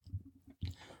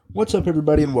What's up,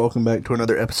 everybody, and welcome back to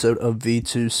another episode of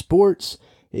V2 Sports.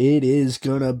 It is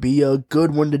gonna be a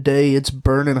good one today. It's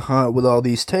burning hot with all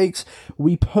these takes.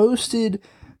 We posted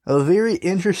a very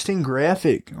interesting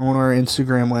graphic on our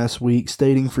Instagram last week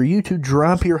stating for you to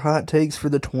drop your hot takes for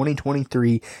the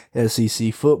 2023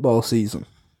 SEC football season.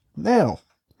 Now,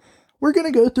 we're going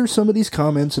to go through some of these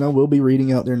comments, and I will be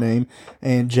reading out their name.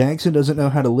 And Jackson doesn't know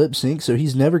how to lip sync, so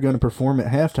he's never going to perform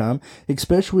at halftime,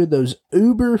 especially with those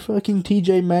uber fucking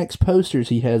TJ Maxx posters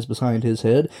he has behind his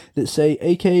head that say,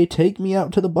 "AKA, take me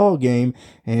out to the ball game,"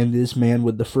 and this man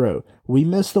with the fro. We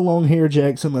missed the long hair,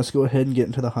 Jackson. Let's go ahead and get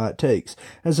into the hot takes.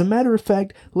 As a matter of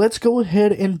fact, let's go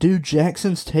ahead and do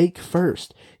Jackson's take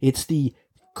first. It's the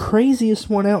craziest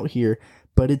one out here,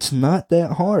 but it's not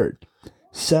that hard.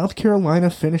 South Carolina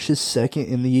finishes second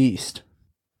in the East.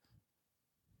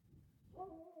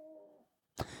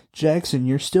 Jackson,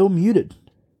 you're still muted.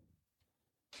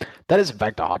 That is in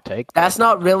fact a hot take. That's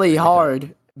not really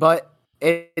hard, but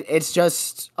it's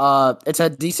just it's a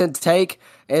decent take.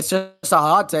 It's just a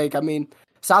hot take. I mean,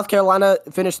 South Carolina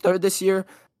finished third this year.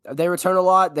 They return a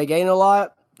lot. They gain a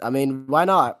lot. I mean, why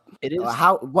not? It is.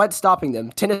 What's stopping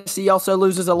them? Tennessee also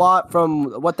loses a lot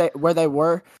from where they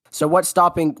were. So what's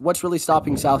really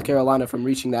stopping South Carolina from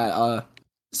reaching that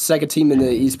second team in the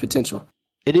East potential?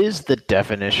 It is the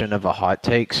definition of a hot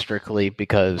take strictly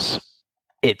because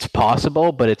it's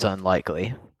possible, but it's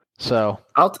unlikely. So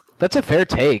that's a fair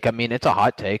take. I mean, it's a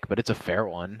hot take, but it's a fair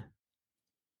one.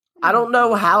 I don't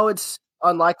know how it's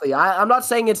unlikely. I'm not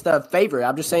saying it's the favorite.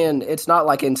 I'm just saying it's not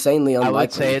like insanely unlikely. I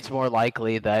would say it's more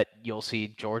likely that you'll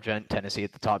see Georgia and Tennessee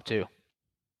at the top two.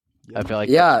 I feel like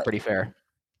Yeah. that's pretty fair.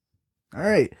 All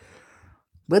right.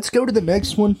 Let's go to the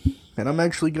next one. And I'm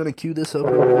actually going to cue this up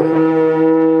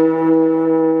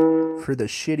for the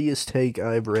shittiest take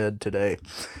I've read today.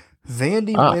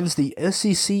 Vandy wins the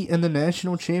SEC and the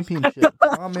national championship,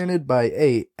 commented by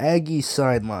a Aggie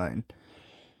sideline.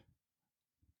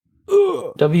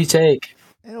 W take.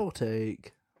 L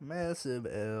take. Massive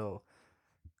L.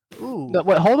 Ooh. No,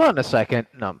 wait, hold on a second.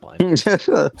 No, I'm playing.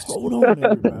 Hold on,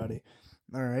 everybody.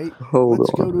 All right. Let's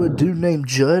go to a dude named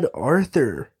Judd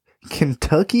Arthur.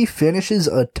 Kentucky finishes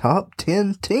a top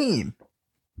 10 team.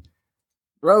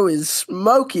 Bro is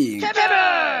smoking.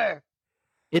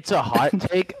 It's a hot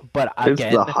take, but It's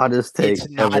again, the hottest take it's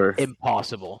not ever.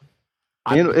 impossible.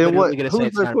 And what? Gonna say Who's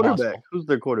it's their not quarterback? impossible. Who's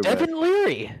their quarterback? Devin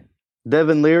Leary.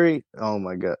 Devin Leary. Oh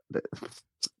my god,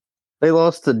 they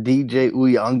lost to DJ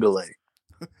Uyunglele.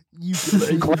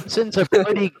 Clemson's a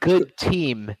pretty good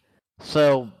team,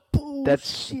 so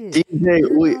that's Bullshit.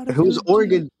 Who's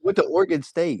Oregon? Went to Oregon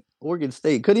State. Oregon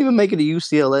State couldn't even make it to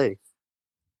UCLA.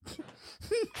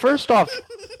 first off.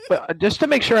 But just to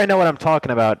make sure I know what I'm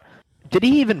talking about, did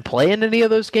he even play in any of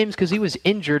those games? Because he was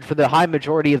injured for the high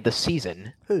majority of the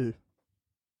season. Who?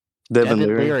 Devin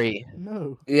Leary.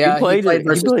 No. Yeah, He played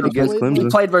against Clemson. He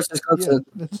played versus Clemson.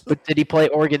 Yeah, But did he play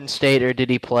Oregon State or did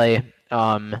he play?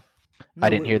 no, I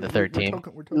didn't hear the third we're team.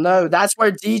 talking- No, that's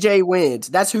where DJ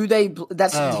went. That's who they.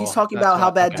 That's Oh, he's talking that's about how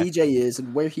what- bad okay. DJ is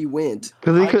and where he went.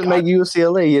 Because he I couldn't got- make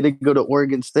UCLA. He had to go to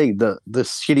Oregon State, the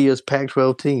shittiest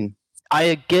Pac-12 team.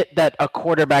 I get that a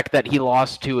quarterback that he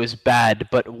lost to is bad,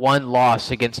 but one loss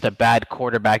against a bad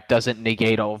quarterback doesn't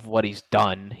negate all of what he's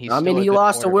done. He's I mean, still a he good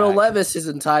lost to Will quarterback. Levis his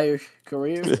entire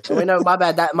career. Oh, wait, no, my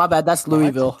bad. That's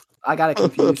Louisville. I got it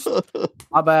confused.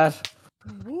 My bad.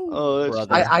 Oh, that's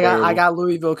Brother. I terrible. got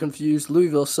Louisville confused.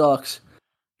 Louisville sucks.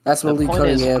 That's The Malik point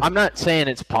is, Cunningham. I'm not saying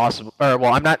it's possible,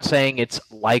 I'm not saying it's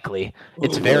likely.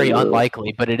 It's very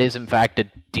unlikely, but it is in fact a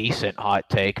decent hot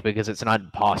take because it's not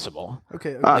impossible.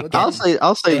 Okay.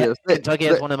 I'll say this. Kentucky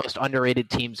has one of the most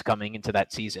underrated teams coming into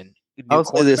that season. New I'll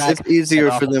say this. It's quarterback, easier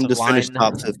and for them to offensive finish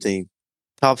line. top 15.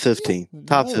 Top 15.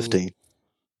 Top No. 15.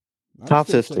 I'm top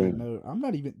still saying 15. No, I'm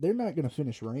not even. They're not going to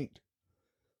finish ranked.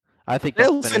 I think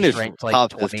They'll they'll finish ranked like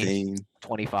top 20, 15.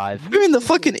 25. They're in the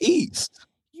fucking East.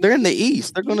 They're in the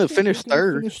East. They're going to finish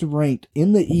third. Finished ranked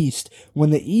in the East when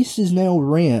the East is now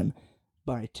ran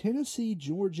by Tennessee,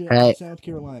 Georgia, Hey. and South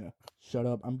Carolina. Shut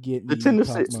up! I'm getting The you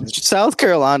Tennessee, top money. South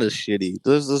Carolina's shitty.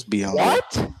 Let's be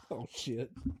honest. What? Oh shit!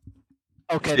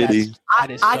 Okay, Shitty.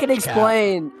 I can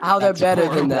explain how they're That's better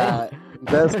horrible. than that.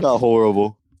 That's not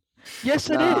horrible. Yes,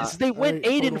 it Nah. is. They went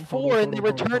Alright, 8-4, and they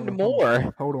returned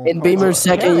more. Hold on. In hold Beamer's on.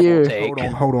 second Terrible year. take.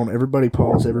 Hold on. Everybody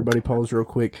pause real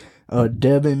quick.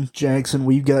 Devin, Jackson,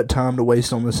 we've got time to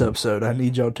waste on this episode. I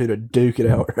need y'all two to duke it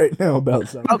out right now about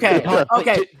something. Okay,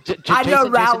 okay. I know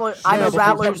Rattlers.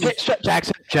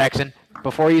 Jackson,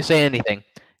 before you say anything,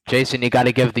 Jason, you got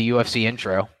to give the UFC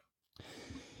intro.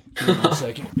 Give me a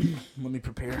second. Let me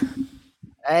prepare.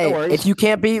 Hey, No worries. if you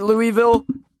can't beat Louisville,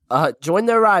 join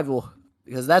their rival.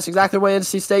 Because that's exactly what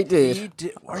NC State did.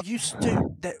 Are you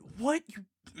stupid? That what?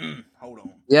 Hold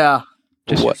on. Yeah.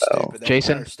 Just wow.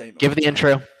 Jason, give the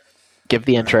intro. Give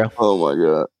the intro. Oh my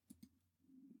god.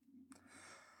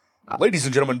 Ladies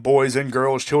and gentlemen, boys and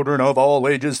girls, children of all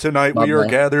ages, tonight we are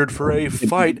gathered for a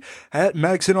fight at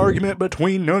Max, an argument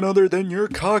between none other than your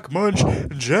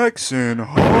cockmunch, Jackson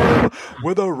Hall,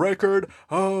 with a record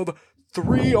of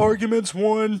 3 arguments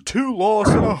won, 2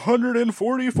 lost, and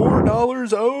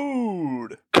 $144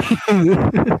 owed.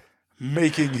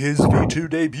 Making his V2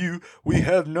 debut, we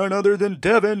have none other than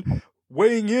Devin,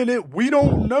 weighing in at we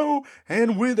don't know,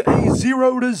 and with a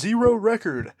 0-0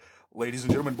 record. Ladies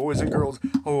and gentlemen, boys and girls,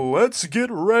 let's get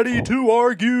ready to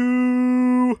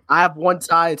argue. I have one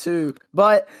tie too,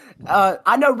 but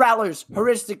I know Rattler's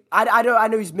heuristic. I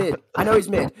know he's mid.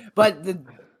 But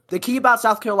the key about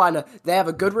South Carolina, they have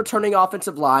a good returning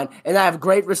offensive line, and they have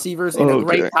great receivers and a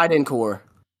great tight end core.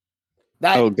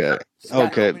 Okay.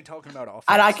 And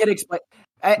I can explain.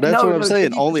 That's what I'm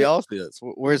saying. Only offense.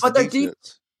 Where's the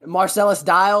defense? Marcellus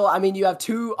Dial. I mean, you have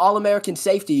 2 All-American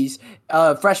safeties,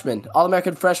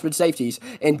 All-American freshman safeties,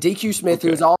 and DQ Smith,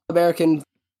 who's All-American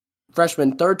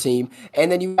freshman third team,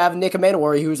 and then you have Nick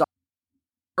Emanuori, who's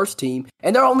first team,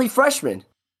 and they're only freshmen.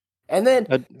 And then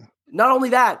not only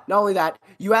that,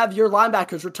 you have your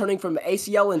linebackers returning from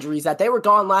ACL injuries that they were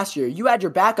gone last year. You had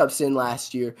your backups in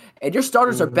last year, and your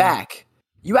starters are back.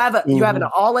 You have an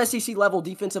all SEC level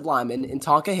defensive lineman in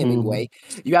Tonka Hemingway.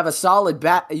 You have a solid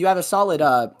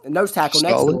nose tackle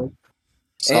next to him,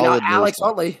 and Alex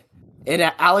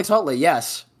Huntley.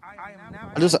 Yes.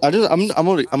 I'm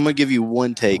gonna give you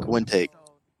one take.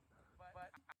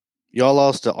 Y'all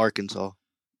lost to Arkansas,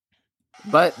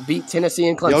 but beat Tennessee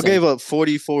and Clemson. Y'all gave up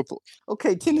 44.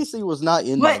 Okay, Tennessee was not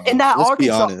in. But in that Arkansas,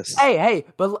 be honest. Hey,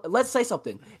 but let's say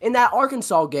something. In that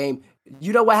Arkansas game,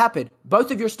 you know what happened?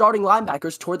 Both of your starting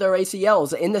linebackers tore their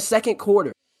ACLs in the second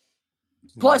quarter.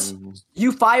 Plus,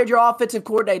 you fired your offensive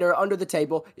coordinator under the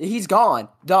table. He's gone.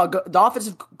 The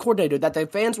offensive coordinator that the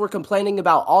fans were complaining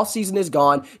about all season is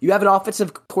gone. You have an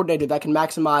offensive coordinator that can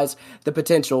maximize the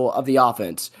potential of the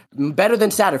offense. Better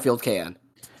than Satterfield can.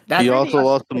 You also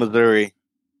lost to Missouri.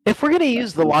 If we're going to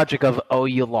use the logic of,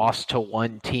 you lost to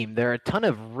one team, there are a ton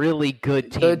of really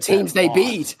good teams. Good teams they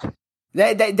beat.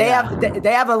 They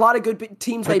have a lot of good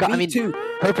teams they beat too.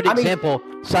 Perfect example.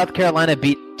 South Carolina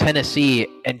beat Tennessee,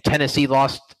 and Tennessee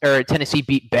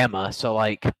beat Bama. So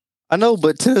I know,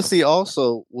 but Tennessee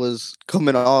also was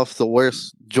coming off the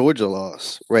worst Georgia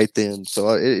loss right then. So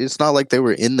it's not like they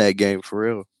were in that game for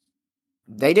real.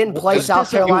 They didn't play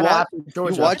South Carolina after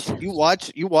Georgia. You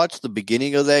watch the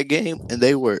beginning of that game, and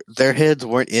their heads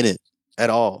weren't in it at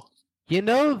all. You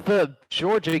know the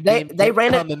Georgia game they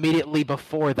ran it immediately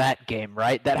before that game,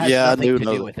 right? That has nothing to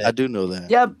do with it. I do know that.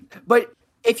 Yeah, but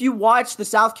if you watch the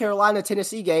South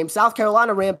Carolina-Tennessee game, South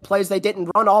Carolina ran plays they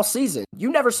didn't run all season. You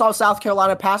never saw South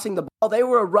Carolina passing the ball. They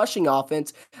were a rushing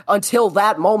offense until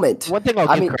that moment. One thing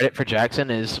I'll give credit for Jackson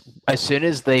is as soon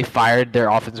as they fired their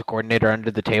offensive coordinator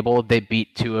under the table, they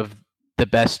beat 2 of the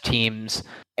best teams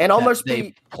and almost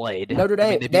beat played Notre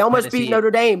Dame. They almost beat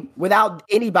Notre Dame without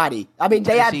anybody. I mean,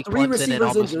 they had 3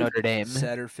 receivers injured. Notre Dame.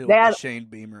 Satterfield, Shane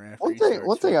Beamer. One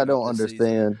thing I don't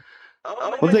understand.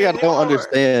 One thing I don't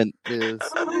understand is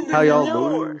how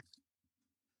y'all lose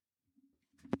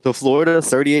to Florida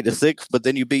 38-6, but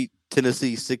then you beat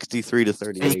Tennessee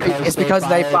 63-38. It's because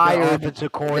they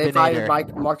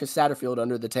fired Marcus Satterfield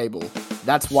under the table.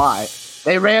 That's why.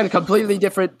 They ran completely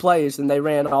different plays than they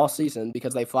ran all season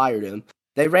because they fired him.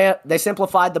 They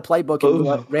simplified the playbook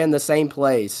and ran the same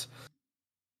plays.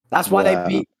 That's why they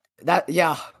beat that.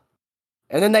 Yeah,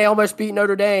 and then they almost beat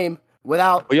Notre Dame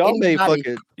without. Well,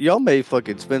 y'all made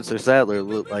fucking Spencer Sadler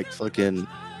look like fucking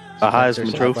a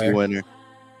Heisman Trophy winner.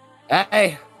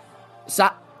 Hey,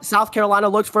 South Carolina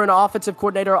looked for an offensive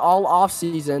coordinator all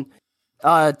offseason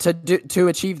to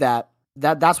achieve that.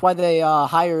 That's why they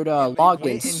hired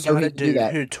Loggins. So he do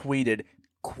that. Who tweeted,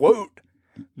 quote,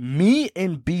 "Me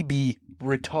and BB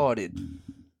retarded."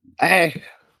 Hey,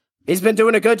 he's been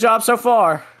doing a good job so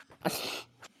far.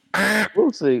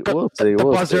 We'll see. The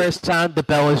buzzer is sound. The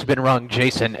bell has been rung.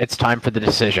 Jason, it's time for the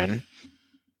decision.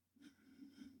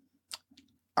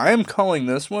 I am calling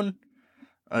this one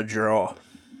a draw.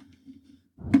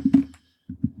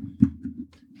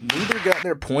 Neither got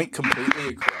their point completely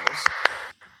across.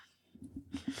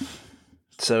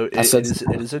 So it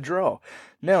is a draw.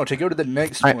 Now, to go to the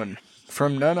next one,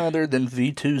 from none other than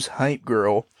V2's hype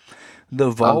girl, the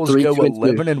Vols go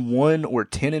 11-1 or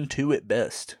 10-2 at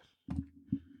best.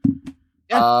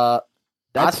 I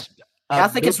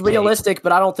think it's realistic,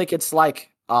 but I don't think it's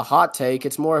like a hot take.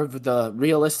 It's more of the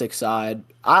realistic side.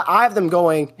 I have them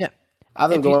going. Yeah. I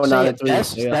think If you going say 9-3.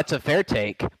 best, Yeah. that's a fair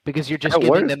take because you're just At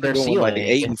giving worst, them their they're going ceiling.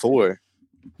 like 8-4.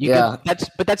 Yeah.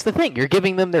 That's the thing. You're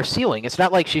giving them their ceiling. It's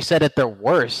not like she said at their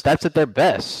worst. That's at their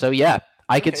best. So yeah,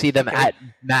 I could see them at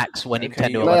max winning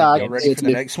 10 to y'all- 11 Yeah, y'all games. ready for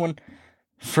the next one?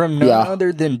 From none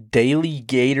other than Daily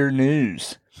Gator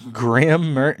News.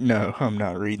 Graham No, I'm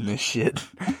not reading this shit.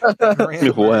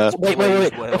 Graham Wow. Wait.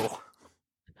 plays well.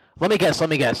 Let me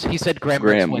guess. He said Graham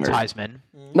Graham Mertz wins Mertz. Heisman.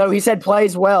 No, he said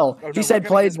plays well. Oh, no, He said we're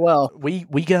gonna plays get- well.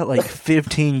 We got like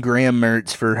 15 Graham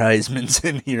Mertz for Heisman's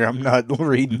in here. I'm not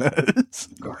reading those.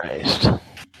 Christ.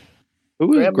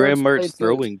 Who is Graham Graham Mertz Mertz played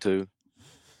throwing to?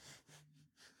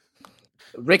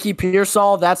 Ricky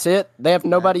Pearsall, that's it. They have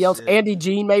nobody That's else. it. Andy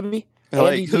Jean, maybe.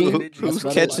 Andy Like, Jean. who's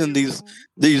That's catching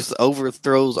these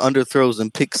overthrows, underthrows,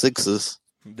 and pick sixes?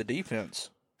 The defense.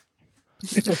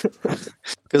 Because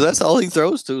that's all he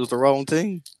throws to is the wrong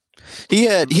team. He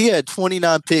had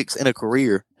 29 picks in a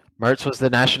career. Mertz was the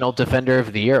National Defender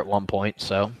of the Year at one point,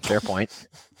 so fair point.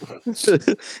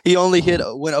 He only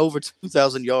went over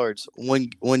 2,000 yards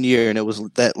one year, and it was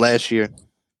that last year.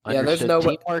 Yeah, there's Understood no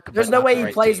way. teamwork, There's but no not way the he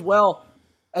right plays team. well,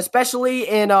 especially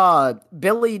in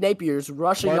Billy Napier's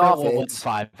rushing Florida will win offense.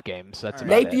 5 games. That's All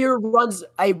about right. it. Napier runs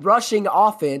a rushing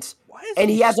offense, Why is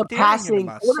and he has a staring into passing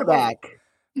my quarterback.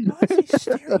 soul? Why is he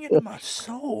staring into my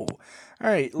soul? All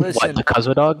right, What, listen. the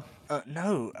Cuzzo dog?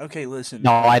 No. Okay, listen.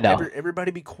 No, I know.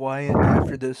 Everybody be quiet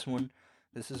after this one.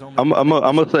 This is only. I'm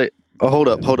gonna say. Oh, hold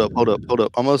up.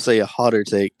 I'm gonna say a hotter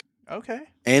take. Okay.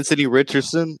 Anthony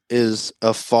Richardson is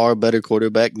a far better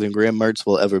quarterback than Graham Mertz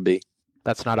will ever be.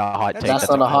 That's not a hot take. That's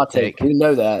not a hot take. We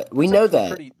know that. We know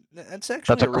that. That's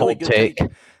actually That's a really cold good take.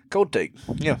 Cold take.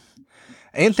 Yeah.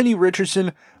 Anthony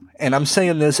Richardson, and I'm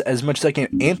saying this as much as I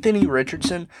can. Anthony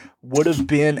Richardson would have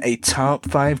been a top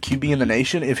 5 QB in the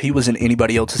nation if he was in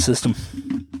anybody else's system.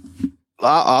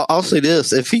 I'll say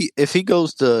this: if he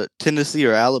goes to Tennessee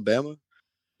or Alabama,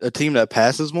 a team that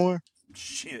passes more,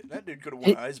 Shit, that dude could have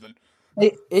won Heisman.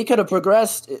 He could have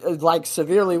progressed like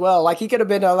severely well. Like he could have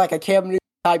been like a Cam Newton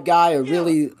type guy, or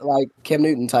really like Cam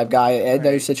Newton type guy in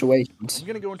those situations. I'm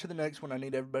gonna go into the next one. I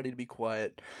need everybody to be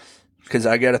quiet because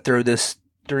I got to throw this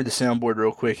through the soundboard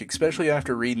real quick, especially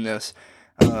after reading this.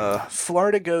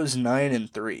 Florida goes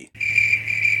 9-3.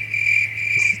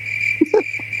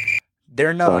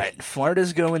 They're not.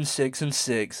 Florida's going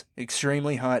 6-6.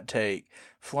 Extremely hot take.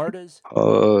 Florida's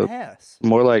ass.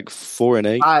 more like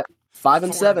 4-8.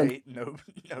 5-7.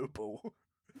 No bull.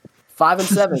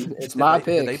 5-7. It's my Do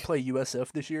pick. they play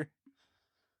USF this year?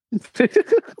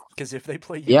 Because if they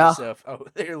play Yeah.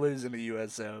 USF, they're losing to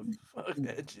USF. Fuck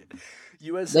that shit.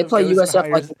 USF They play goes and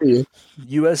USF like hires- you.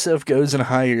 USF goes and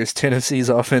hires Tennessee's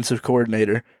offensive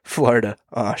coordinator, Florida.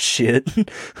 Oh shit.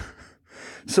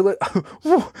 So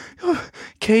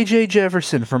KJ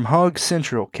Jefferson from Hog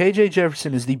Central. KJ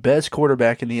Jefferson is the best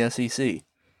quarterback in the SEC.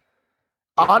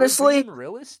 Honestly, If we're being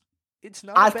realist, it's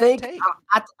not. I a bad think take.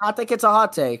 I think it's a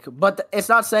hot take, but it's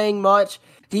not saying much.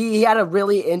 He had a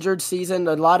really injured season,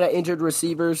 a lot of injured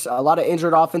receivers, a lot of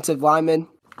injured offensive linemen.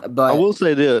 But I will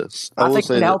say this: I think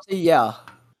when healthy, yeah.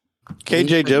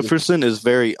 KJ Jefferson is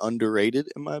very underrated,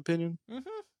 in my opinion. Mhm.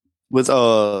 With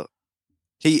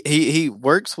he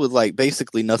works with like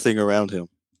basically nothing around him.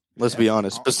 Let's be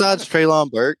honest. Besides Treylon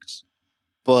Burks,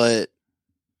 but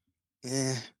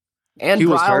And he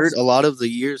was Bryles, hurt a lot of the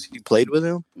years he played with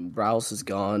him. Bryles is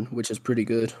gone, which is pretty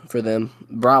good for them.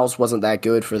 Bryles wasn't that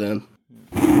good for them.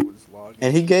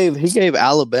 And he gave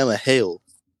Alabama hell.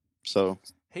 So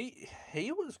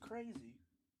He was crazy.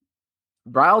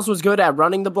 Bryles was good at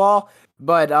running the ball,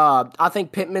 but I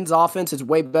think Pittman's offense is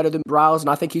way better than Bryles, and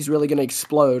I think he's really going to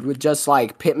explode with just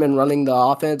like Pittman running the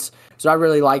offense. So I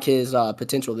really like his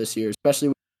potential this year, especially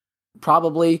with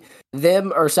probably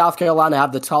them or South Carolina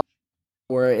have the top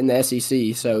four in the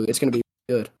SEC. So it's going to be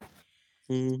good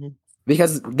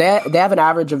because they have an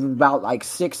average of about like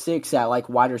 6'6" at like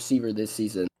wide receiver this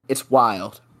season. It's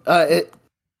wild.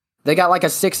 They got like a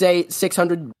 6'8",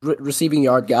 600 receiving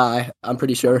yard guy. I'm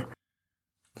pretty sure.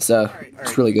 So All right,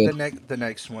 it's really good. The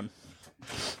next one.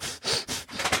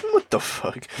 What the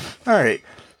fuck? All right.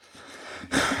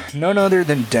 None other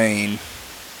than Dane.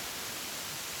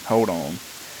 Hold on.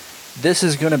 This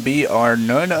is going to be our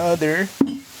none other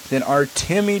than our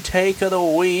Timmy take of the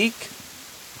week.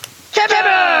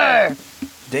 Timmy!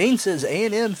 Dane says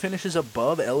A&M finishes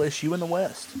above LSU in the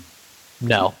West.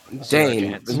 No. Dane,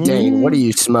 Zero chance. Dane, what are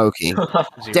you smoking? Zero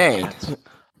Dane. chance. I'm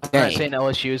not Dane. saying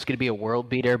LSU is going to be a world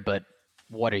beater, but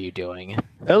what are you doing?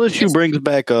 LSU brings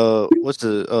back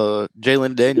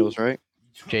Jalen Daniels, right?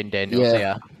 Jaden Daniels,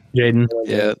 Yeah. yeah. Jaden.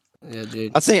 Yeah,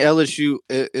 dude. I think LSU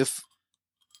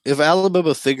if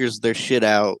Alabama figures their shit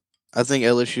out I think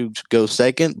LSU goes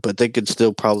second, but they could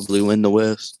still probably win the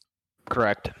West.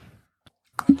 Correct.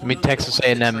 I mean, Texas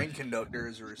A&M. Train conductor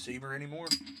is a receiver anymore.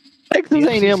 Texas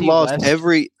A&M lost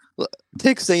West.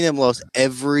 Texas A&M lost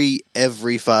every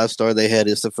 5-star they had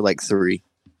except for like 3.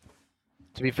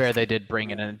 To be fair, they did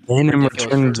bring in a A&M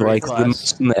returned like the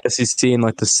most in the SEC and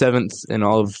like the 7th in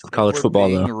all of college football.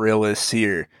 Being though, realists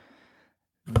here,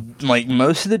 like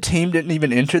most of the team didn't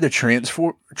even enter the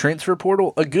transfer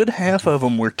portal. A good half of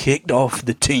them were kicked off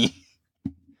the team.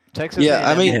 Texas Yeah,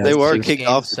 I mean they were kicked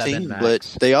off the 7 team, max.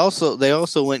 but they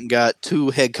also went and got 2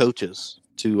 head coaches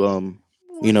to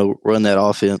run that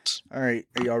offense. All right,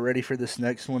 are y'all ready for this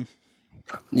next one?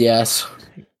 Yes.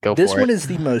 Go This for one it. is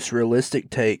the most realistic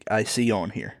take I see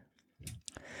on here.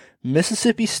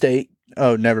 Mississippi State.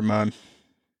 Oh, never mind.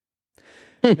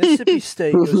 Mississippi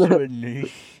State goes to a New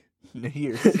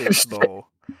Year's Six bowl.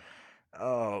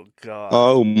 Oh God.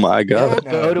 Oh my They'll God!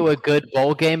 go to a good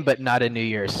bowl game, but not a New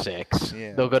Year's Six.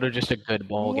 Yeah. They'll go to just a good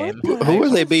bowl game. Who are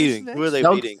they beating? Who are they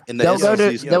They'll- beating in the They'll go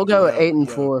SEC? to they'll go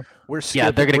 8-4. We're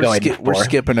Yeah, they're gonna go 8-4. We're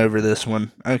skipping over this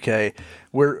one. Okay,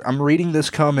 I'm reading this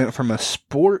comment from a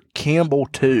Sport Campbell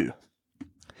 2.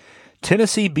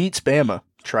 Tennessee beats Bama.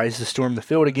 Tries to storm the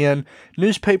field again.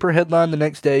 Newspaper headline the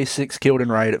next day: 6 killed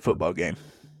in riot at football game.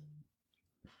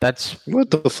 That's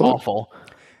What the fuck? awful.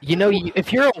 You know,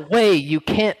 if you're away, you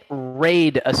can't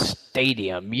raid a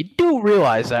stadium. You do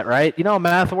realize that, right? You know how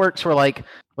math works where, like,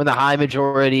 when the high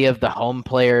majority of the home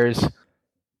players,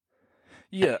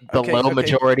 Yeah, the low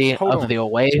majority hold of on. the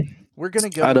away. We're gonna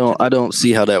go. I don't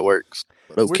see how that works.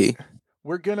 But okay.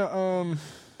 We're gonna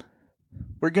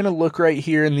look right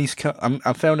here in these.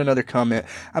 I found another comment.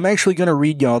 I'm actually gonna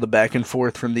read y'all the back and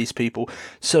forth from these people.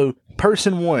 So,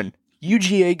 person 1,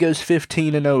 UGA goes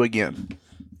 15-0 again.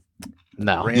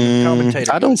 No. Random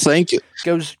commentator. I don't think it.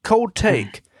 Goes cold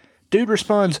take. Dude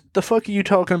responds, "The fuck are you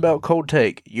talking about? Cold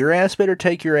take. Your ass better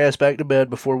take your ass back to bed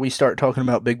before we start talking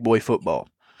about big boy football."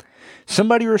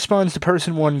 Somebody responds to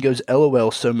person 1 and goes,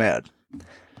 "LOL, so mad."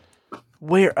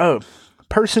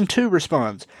 Person 2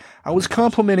 responds, "I was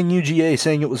complimenting UGA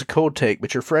saying it was a cold take,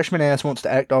 but your freshman ass wants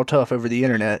to act all tough over the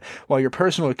internet while your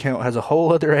personal account has a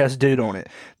whole other ass dude on it.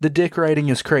 The dick writing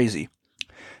is crazy."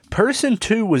 Person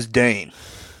 2 was Dane.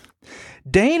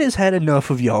 Dane has had enough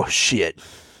of y'all shit.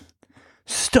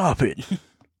 Stop it.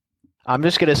 I'm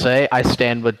just gonna say I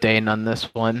stand with Dane on this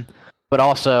one, but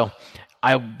also,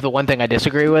 the one thing I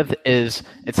disagree with is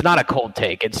it's not a cold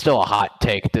take. It's still a hot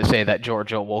take to say that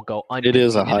Georgia will go undefeated. It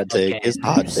is a hot take. It's a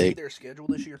hot take. Their schedule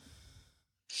this year.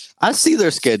 I see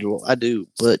their schedule. I do,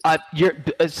 but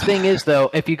The thing is, though,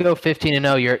 if you go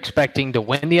 15-0, you're expecting to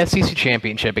win the SEC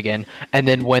championship again and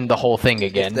then win the whole thing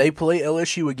If again. they play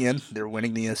LSU again, they're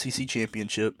winning the SEC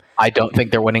championship. I don't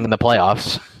think they're winning in the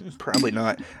playoffs. Probably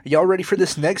not. Y'all ready for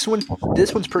this next one?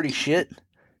 This one's pretty shit.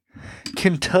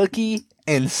 Kentucky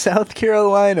and South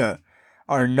Carolina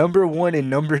are number 1 and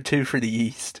number 2 for the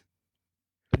East.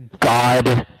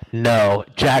 God, no.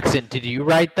 Jackson, did you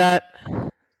write that?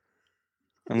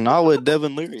 not with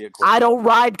Devin Leary. Of course. I don't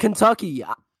ride Kentucky.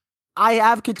 I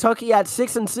have Kentucky at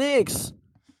 6-6.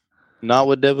 Not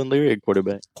with Devin Leary at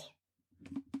quarterback.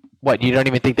 What, you don't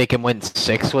even think they can win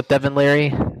 6 with Devin Leary?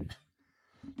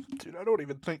 Dude, I don't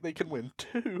even think they can win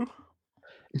 2.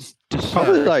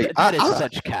 Probably like That is I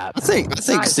such cap. I think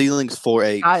Guys. ceiling's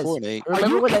 4-8. Guys. 4-8. Are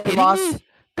Remember you when they kidding lost? me?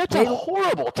 That's They- a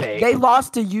horrible take. They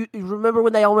lost to you. Remember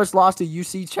when they almost lost to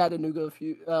UC Chattanooga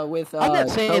with? I'm not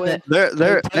saying Cohen? that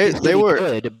They Kentucky's were.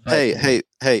 good, but-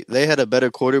 Hey! They had a better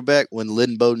quarterback when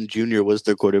Lynn Bowden Jr. was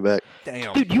their quarterback.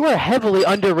 Damn. Dude, you are heavily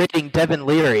underrating Devin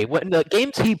Leary. When the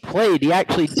games he played, he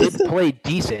actually did play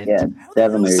decent. Yeah,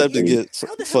 Devin Leary. Except against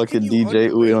How the hell fucking can you DJ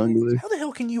underrate- Uyunglele. How the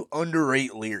hell can you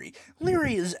underrate Leary?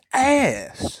 Leary is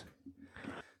ass.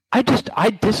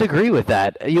 I disagree with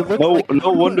that. You look No, like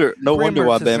no wonder Graham why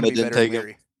Mertz is gonna Bama be didn't better take than him.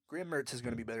 Leary. Graham Mertz is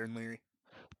going to be better than Leary.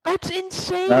 that's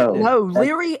insane. No. No, That-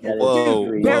 Leary. that is Whoa,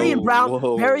 agree. Barry and whoa, Brown.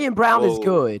 whoa, Barry and Brown is whoa.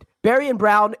 good. Barry and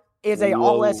Brown is a Whoa.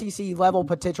 all SEC level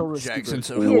potential receiver. Jackson,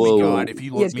 so He help is me Whoa. God if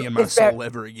you He look is me good. in my It's fair. soul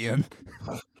ever again.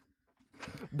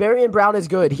 Barry and Brown is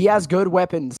good. He has good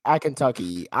weapons at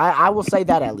Kentucky. I will say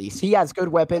that at least. He has good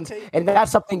weapons, Okay. and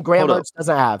that's something Graham Hold up. Mertz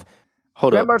doesn't have.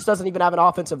 Hold Graham up. Mertz doesn't even have an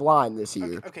offensive line this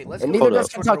year. Okay, let's And go neither to does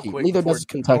this one real Kentucky. quick Neither before- does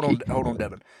Kentucky. Hold on,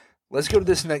 Devin. Let's go to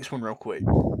this next one real quick.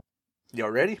 Y'all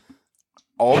ready?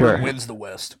 Auburn Sure. wins the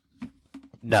West.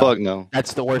 No, Fuck no.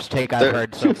 that's the worst take I've They're-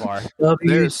 heard so far.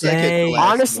 They're second to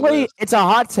last. Honestly, it's a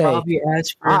hot take. Bobby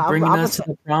Ashford I'm- bringing I'm us a- to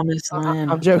the promised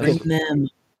land. I'm joking. Bring them.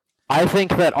 I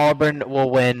think that Auburn will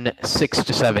win 6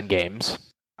 to 7 games.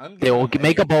 I'm They will gonna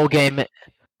make a bowl game.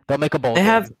 They'll make a bowl They game.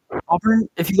 have Auburn.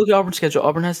 If you look at Auburn's schedule,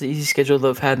 Auburn has the easy schedule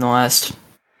they've had in the last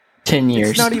 10 years.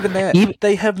 It's not even that. Even-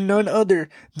 They have none other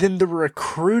than the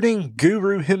recruiting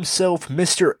guru himself,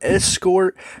 Mr.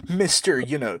 Escort, Mr.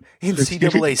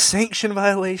 NCAA sanction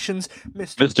violations,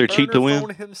 Mr. Cheat to Win.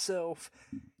 Burner Phone himself.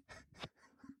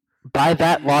 By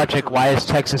that logic, why has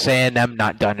Texas A&M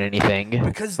not done anything?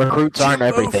 Because Recruits aren't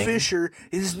Jimbo everything. Fisher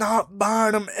is not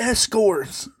buying them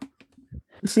escorts.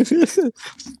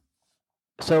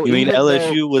 So You mean even though-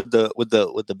 LSU with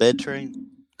the bed train?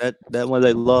 That one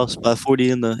they lost by 40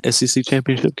 in the SEC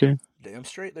championship game. Damn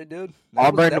straight they did.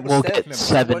 Auburn will staff get members.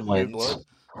 7 That wasn't wins.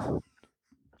 Blood.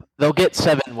 They'll get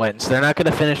 7 wins. They're not going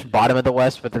to finish bottom of the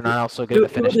West, but they're not also going to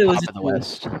finish Who top was of the it?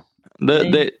 West.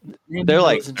 They're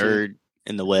like third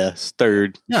in the West.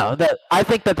 Third. No, I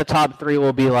think that the top 3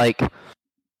 will be like,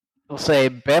 we'll say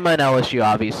Bama and LSU,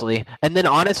 obviously, and then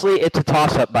honestly, it's a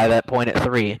toss-up by that point at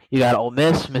 3. You got Ole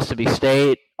Miss, Mississippi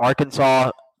State, Arkansas,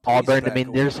 Auburn. I Please mean,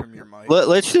 back there's away from your mic.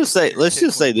 Let's just say Tickling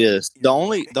this: the your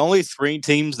only mic. 3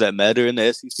 teams that matter in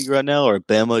the SEC right now are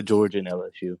Bama, Georgia, and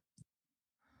LSU,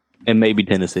 and maybe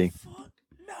Tennessee. Fuck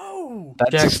no.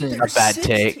 that's Jackson, a bad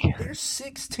take. There's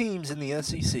 6 teams in the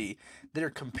SEC that are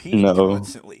competing No.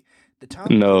 constantly. The top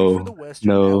 3 No. for the West are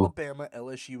No. Alabama,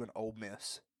 LSU, and Ole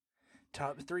Miss.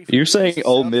 Top 3 for You're the saying East,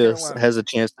 Ole South Miss Carolina. has a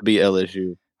chance to be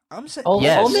LSU? I'm saying Ole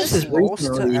Yes. Miss is lost to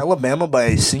recently. Alabama by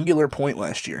a singular point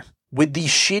last year with the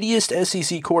shittiest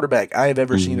SEC quarterback I have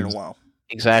ever seen in a while.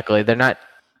 Exactly. They're not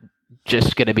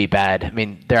just going to be bad. I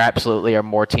mean, there absolutely are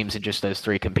more teams than just those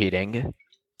 3 competing.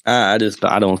 I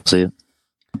don't see it.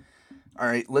 All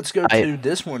right, let's go to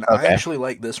this one. I Okay. actually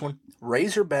like this one.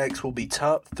 Razorbacks will be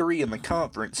top 3 in the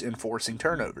conference in forcing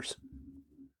turnovers.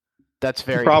 That's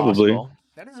very Probably. possible.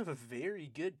 That is a very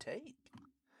good take.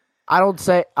 I don't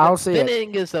see The it.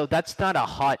 thing is, though, that's not a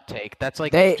hot take. That's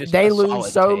like They just they a lose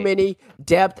solid so take. many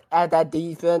depth at that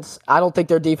defense. I don't think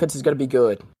their defense is going to be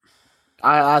good.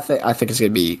 I think it's going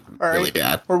to be All right. really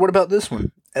bad. Or what about this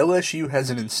one? LSU has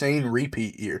an insane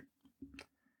repeat year.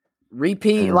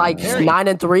 Repeat like Very.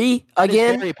 9-3 That is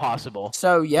again. very possible.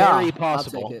 So yeah, Very I'll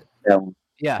possible. take it.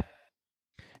 Yeah.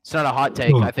 It's not a hot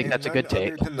take. I think And that's a none good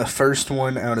take. Other than the first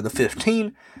one out of the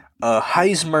 15,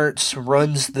 Heismertz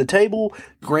runs the table.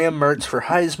 Graham Mertz for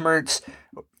Heismertz.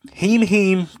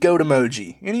 Heem, go to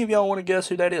Moji. Any of y'all want to guess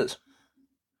who that is?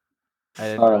 I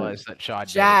didn't realize that Shad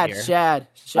did it here. Shad.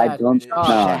 I don't. It is No,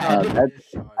 Shad. that's. It is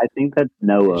Shad. I think that's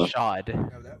Noah. Shad.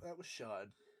 No, that was Shad.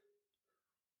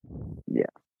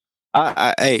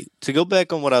 Hey, to go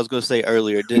back on what I was going to say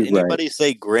earlier, did He's right. anybody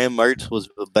say Graham Mertz was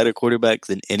a better quarterback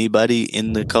than anybody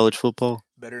in the college football?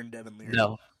 Better than Devin Leary.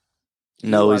 No.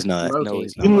 No, You he's are not. No, smoking.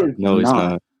 he's He not. is No, he's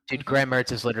not. not. Dude, Graham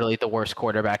Mertz is literally the worst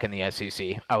quarterback in the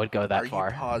SEC. I would go that Are far.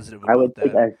 you positive I about would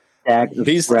take that? a stack of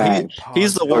He's trash.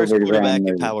 he's the worst Over quarterback Graham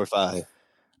in Mertz. Power 5.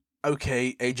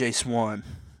 Okay, AJ Swan,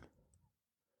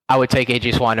 I would take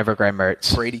AJ Swan over Graham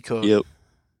Mertz. Brady Cook. Yep,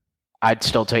 I'd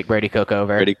still take Brady Cook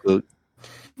over. pretty cool.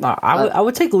 No, I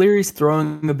would take Leary's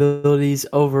throwing abilities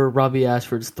over Robbie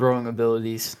Ashford's throwing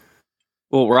abilities.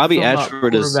 Well, Robbie Talking about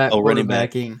Ashford is a running back.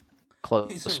 quarterbacking.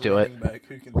 Close He's a to it. running back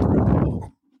who can throw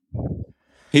the ball.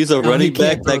 He's a No, he running back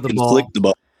can't throw that the can ball. flick the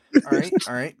ball.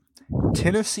 All right.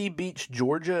 Tennessee beats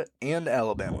Georgia and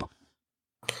Alabama.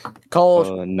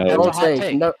 Cole, No, That's a don't hot take.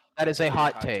 take. No, That is a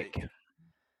hot take.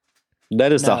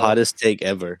 that is the No. hottest take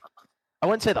ever. I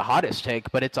wouldn't say the hottest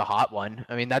take, but it's a hot one.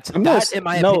 I mean, that, No, in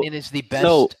my no, opinion, is the best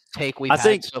no. take we've I had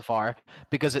think- so far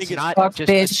because it's think not it's-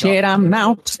 just a dumb- I'm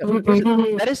out.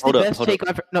 That is the Hold up, best hold take.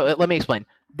 No, let me explain.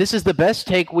 This is the best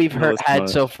take we've No, it's had not.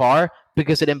 so far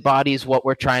because it embodies what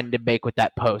we're trying to make with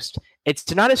that post.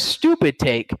 It's not a stupid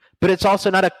take, but it's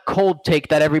also not a cold take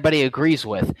that everybody agrees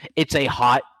with. It's a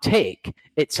hot take.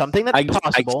 It's something that's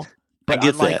possible, I but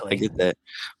get unlikely. that. I get that.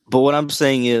 But what I'm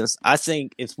saying is, I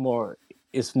think it's more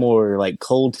like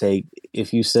cold take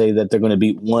if you say that they're going to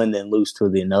beat one and lose to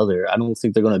the another. I don't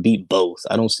think they're going to beat both.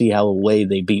 I don't see how a way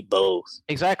they beat both.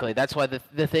 Exactly. That's why the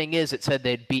thing is, it said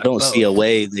they'd beat. I don't both. see a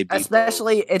way they beat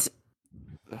especially it's.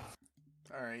 All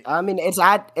right. I mean, it's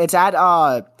at.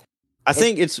 I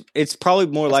think it's probably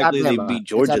more It's likely they Alabama. beat It's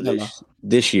Georgia Alabama.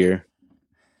 this year.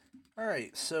 All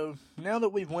right. So now that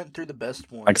we've went through the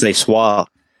best one, Like they swap.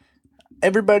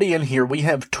 everybody in here, we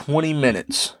have 20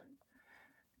 minutes.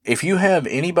 If you have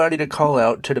anybody to call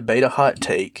out to debate a hot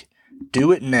take,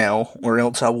 do it now, or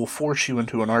else I will force you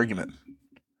into an argument.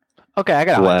 Okay, I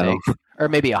got a hot Wow. take, or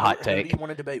maybe a hot Who do take. you want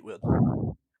to debate with?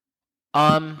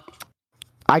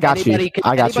 I got Anybody you. could-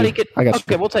 I got anybody you. could- I got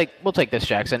Okay, you. we'll take this,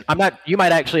 Jackson. I'm not. You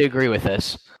might actually agree with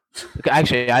this.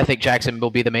 Actually, I think Jackson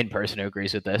will be the main person who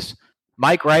agrees with this.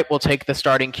 Mike Wright will take the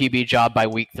starting QB job by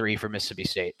week 3 for Mississippi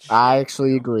State. I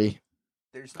actually agree.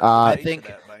 There's I no debate think-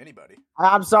 for that by anybody.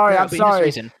 I'm sorry. No, I'm but here's the sorry.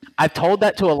 reason. I've told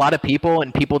that to a lot of people,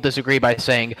 and people disagree by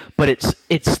saying, "But it's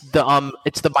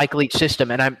the Mike Leach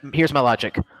system." And here's my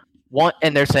logic. One,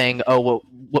 and they're saying, "Oh,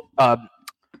 well,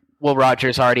 Will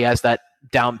Rogers already has that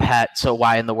down pat, so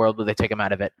why in the world would they take him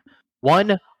out of it?"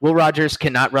 One, Will Rogers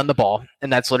cannot run the ball,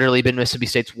 and that's literally been Mississippi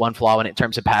State's one flaw in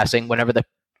terms of passing. Whenever the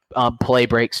play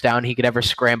breaks down, he could ever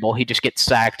scramble. He just gets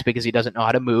sacked because he doesn't know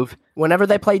how to move. Whenever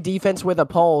they play defense with a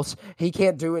pulse, he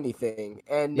can't do anything.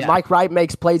 And Yeah. Mike Wright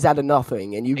makes plays out of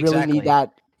nothing. And you really Exactly. need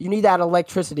that. You need that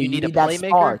electricity. You need a that playmaker,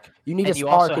 spark. You need a and you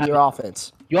also spark in have your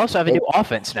offense. You also have a new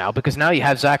offense now because now you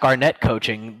have Zach Arnett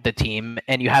coaching the team,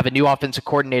 and you have a new offensive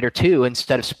coordinator too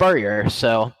instead of Spurrier.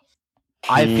 So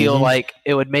I feel like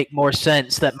it would make more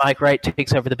sense that Mike Wright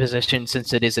takes over the position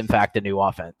since it is in fact a new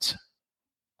offense.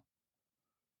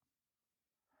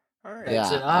 All right. Yeah,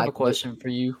 Edson, I have a question for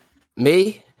you.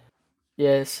 Me?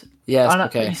 Yes. Yes. I know,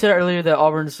 Okay. You said earlier that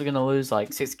Auburn's going to lose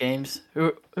like 6 games.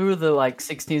 Who are the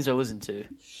 6 teams they're losing to?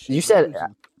 You said.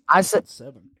 I said.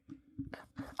 7.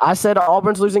 I said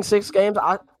Auburn's losing 6 games.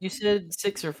 You said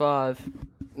 6 or 5.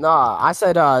 Nah, I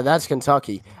said that's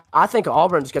Kentucky. I think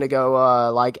Auburn's gonna go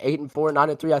 8-4,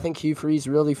 9-3. I think Hugh Freeze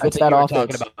really fits that you were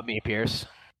offense. talking about me, Pierce.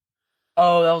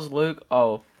 Oh, that was Luke.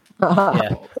 Oh,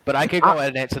 Yeah, but I could go ahead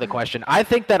and answer the question. I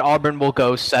think that Auburn will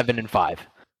go 7-5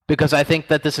 because I think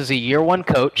that this is a year one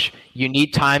coach. You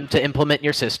need time to implement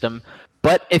your system.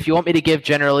 But if you want me to give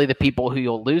generally the people who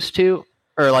you'll lose to,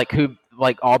 or who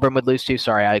Auburn would lose to,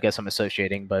 sorry, I guess I'm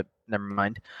associating, but never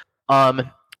mind.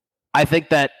 I think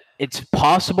that it's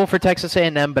possible for Texas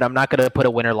A&M, but I'm not going to put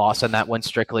a win or loss on that one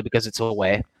strictly because it's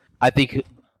away. I think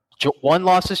 1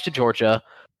 loss is to Georgia,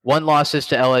 1 loss is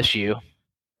to LSU.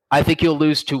 I think you'll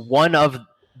lose to one of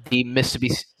the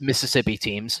Mississippi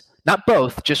teams, not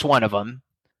both, just one of them.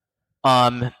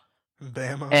 Bama.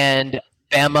 And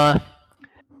Bama,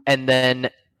 and then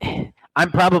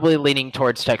I'm probably leaning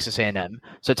towards Texas A&M.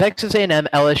 So Texas A&M,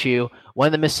 LSU, one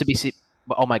of the Mississippi.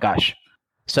 Oh my gosh!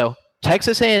 So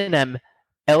Texas A&M,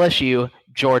 LSU,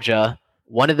 Georgia,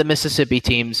 one of the Mississippi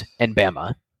teams, and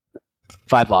Bama.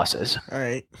 5 losses. All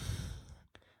right.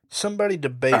 Somebody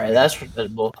debate. all right, that's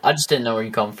respectable. I just didn't know where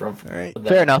you come from. All right. with that.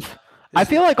 Fair enough. I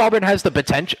feel like Auburn has the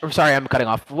potential. Sorry, I'm cutting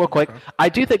off real quick. I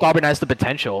do think Auburn has the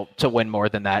potential to win more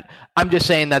than that. I'm just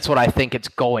saying that's what I think it's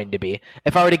going to be.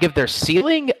 If I were to give their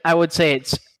ceiling, I would say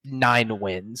it's 9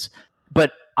 wins.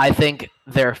 But I think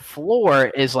their floor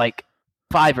is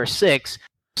 5 or 6.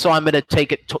 So I'm going to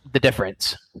take it the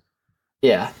difference.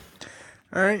 Yeah.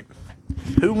 All right.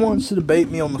 Who wants to debate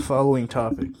me on the following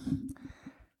topic?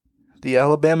 The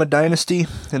Alabama dynasty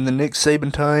and the Nick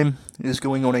Saban time is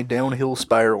going on a downhill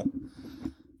spiral.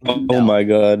 Oh my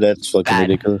god, that's fucking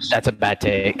ridiculous. That's a bad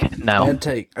take. No. Bad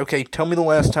take. Okay, tell me the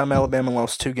last time Alabama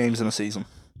lost 2 games in a season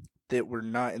that were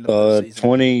not in the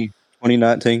postseason.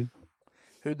 2019.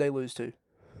 Who'd they lose to?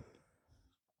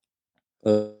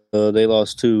 They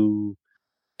lost to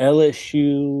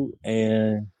LSU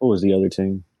and what was the other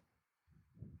team?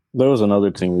 There was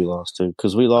another team we lost to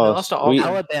because we lost. to Auburn.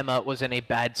 Alabama was in a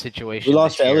bad situation. We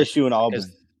lost to this year LSU and Auburn.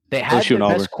 because They had LSU the and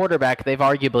Auburn. best quarterback they've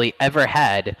arguably ever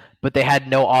had, but they had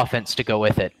no offense to go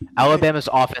with it. Alabama's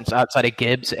offense outside of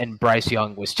Gibbs and Bryce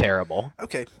Young was terrible.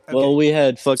 Okay. Well, we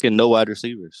had fucking no wide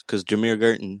receivers because Jameer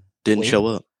Gerton didn't We- show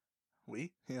up.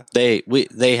 Yeah.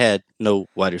 They had no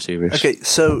wide receivers. Okay,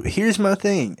 so here's my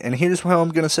thing, and here's how I'm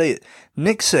going to say it.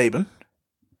 Nick Saban,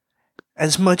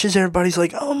 as much as everybody's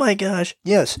like, oh my gosh,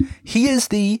 yes, he is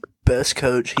the best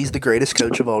coach. He's the greatest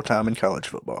coach of all time in college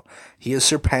football. He has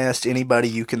surpassed anybody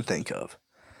you can think of.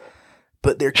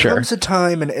 But there Sure. comes a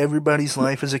time in everybody's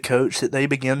life as a coach that they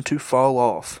begin to fall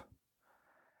off.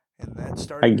 And that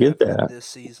started I get happening that. this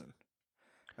season.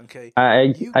 Okay. I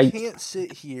You can't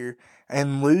sit here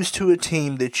and lose to a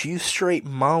team that you straight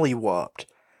mollywopped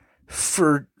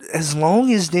for as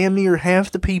long as damn near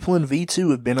half the people in V2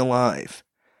 have been alive.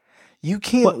 You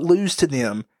can't lose to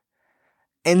them.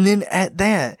 And then at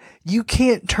that, you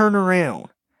can't turn around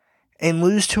and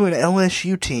lose to an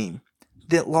LSU team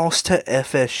that lost to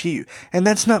FSU. And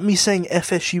that's not me saying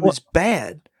FSU was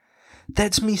bad.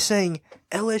 That's me saying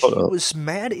LSU was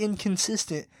mad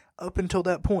inconsistent up until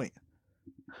that point.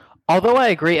 Although I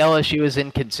agree LSU is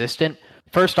inconsistent,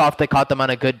 first off, they caught them on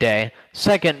a good day.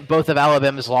 Second, both of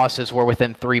Alabama's losses were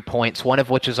within 3 points, one of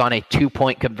which is on a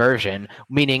 2-point conversion,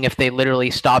 meaning if they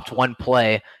literally stopped one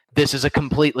play, this is a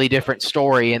completely different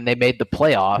story, and they made the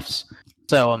playoffs.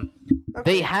 So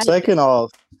they had second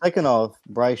off,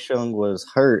 Bryce Young was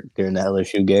hurt during the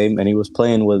LSU game, and he was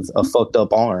playing with a fucked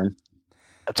up arm.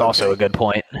 That's also a good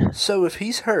point. So if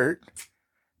he's hurt,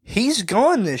 he's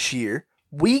gone this year.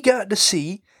 We got to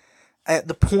see at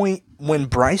the point when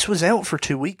Bryce was out for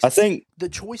 2 weeks, I think the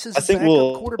choices I of think backup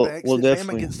we'll quarterbacks we'll that Bama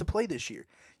definitely. gets to play this year.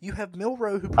 You have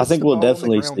Milrow who I puts think the we'll ball on the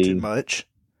definitely ground too see. much,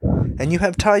 and you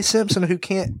have Ty Simpson who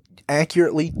can't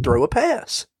accurately throw a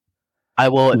pass. I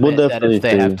will We'll admit that definitely if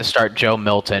they have see. to start Joe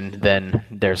Milton, then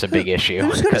there's a big issue.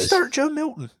 Who's going to 'cause- start Joe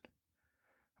Milton?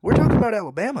 We're talking about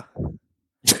Alabama.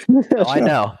 Oh, I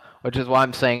know, which is why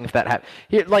I'm saying if that happens.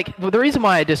 The reason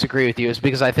why I disagree with you is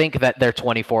because I think that their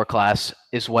 24 class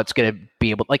is what's going to be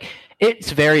able.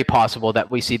 It's very possible that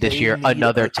we see this They year need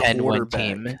another a 10-win quarterback.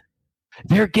 team.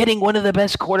 They're getting one of the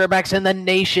best quarterbacks in the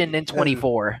nation in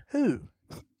 24. Who?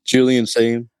 Julian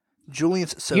Same.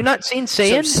 Julian's. So You not seen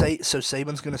saying? So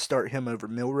Saban's going to start him over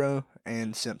Milrow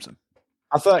and Simpson.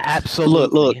 I feel like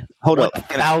Absolutely. Look. Hold up.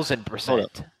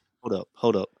 1,000%.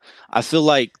 Hold up. I feel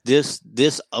like this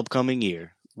upcoming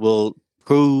year will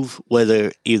prove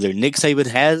whether either Nick Saban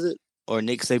has it or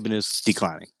Nick Saban is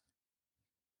declining.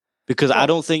 Because I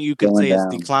don't think you can Going say it's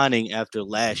down. declining after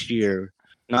last year,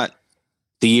 not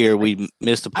the year we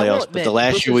missed the I will playoffs, but admit, the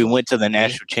last this year we is- went to the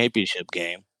national championship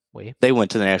game. Wait. They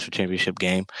went to the national championship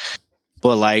game.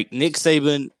 But like Nick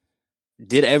Saban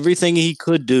did everything he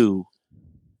could do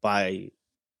by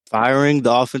firing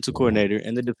the offensive coordinator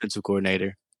and the defensive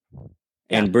coordinator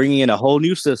and bringing in a whole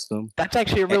new system. That's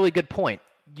actually a really good point.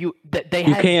 They You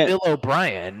had can't- Bill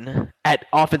O'Brien at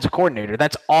offensive coordinator.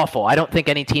 That's awful. I don't think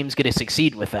any team's going to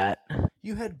succeed with that.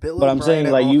 You had Bill But I'm O'Brien saying,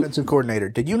 at like, you- offensive coordinator.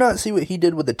 Did you not see what he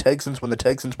did with the Texans when the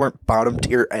Texans weren't bottom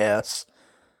tier ass?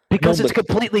 Because No, it's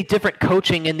completely different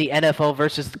coaching in the NFL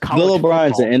versus the college Bill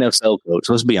O'Brien's football. an NFL coach.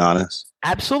 Let's be honest.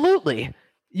 Absolutely.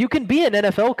 You can be an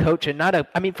NFL coach and not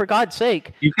for God's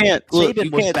sake, You can't. Look, Saban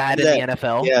you was can't bad say in that. the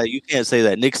NFL. Yeah, you can't say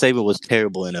that. Nick Saban was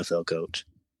terrible NFL coach.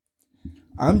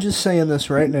 I'm just saying this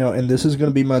right now, and this is going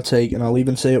to be my take, and I'll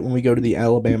even say it when we go to the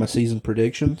Alabama season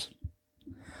predictions.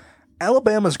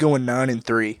 Alabama's going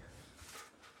 9-3.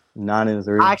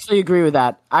 9-3. I actually agree with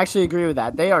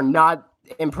that. They are not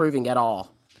improving at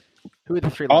all. Who are the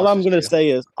three All I'm losses gonna to? say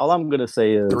is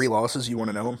 3 losses. You want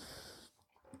to know them?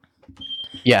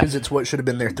 Yeah. Because it's what should have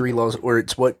been their 3 losses, or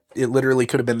it literally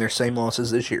could have been their same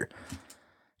losses this year.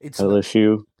 It's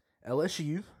LSU,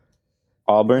 LSU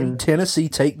Auburn. and Tennessee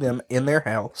take them in their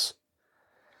house,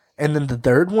 and then the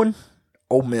third one,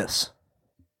 Ole Miss.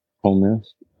 Ole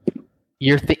Miss.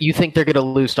 You think they're going to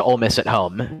lose to Ole Miss at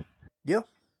home? Yeah.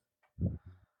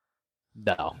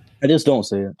 No. I just don't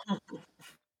see it.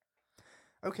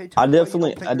 Okay. I tell me why you definitely-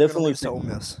 don't think I they're gonna definitely lose to think- Ole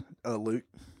Miss, Luke.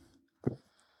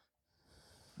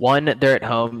 One, they're at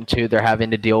home. Two, they're having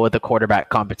to deal with a quarterback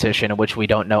competition, which we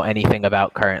don't know anything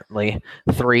about currently.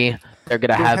 Three, they're going to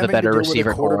They're have a having to better deal with receiver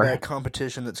a quarterback core.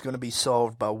 competition that's going to be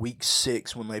solved by week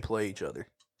 6 when they play each other.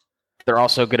 They're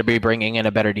also going to be bringing in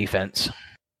a better defense.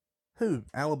 Who?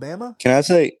 Alabama? Can I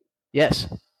say?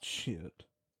 Yes. Shit.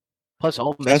 Plus,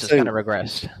 Ole I Miss has say- kind of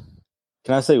regressed.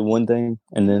 Can I say one thing,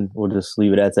 and then we'll just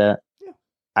leave it at that? Yeah.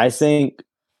 I think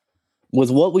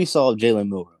with what we saw of Jalen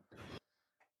Milrow,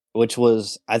 which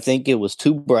was, I think it was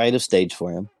too bright a stage for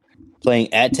him,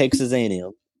 playing at Texas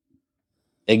A&M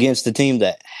against a team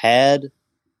that had,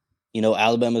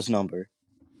 Alabama's number,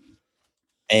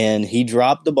 and he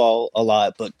dropped the ball a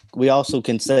lot. But we also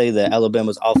can say that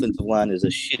Alabama's offensive line is a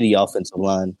shitty offensive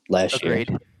line last year.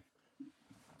 Agreed.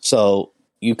 So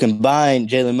you combine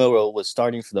Jalen Milrow with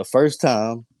starting for the first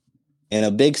time in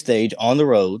a big stage on the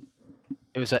road.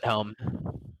 It was at home.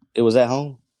 It was at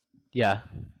home. Yeah,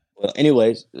 Well,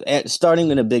 anyways, starting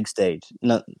in a big stage,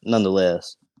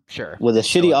 nonetheless, sure. with a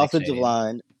Still shitty big offensive stadium.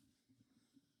 line,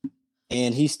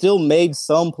 and he still made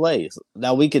some plays.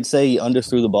 Now we could say he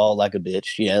underthrew the ball like a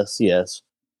bitch. Yes,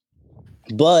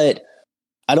 but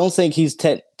I don't think he's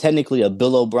technically a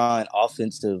Bill O'Brien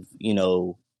offensive. He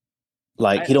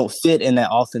don't fit in that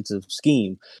offensive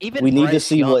scheme. Even we need to Bryce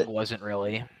see Young what- wasn't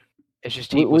really. It's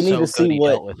just We- he we was need so to good see he what-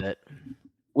 dealt with it.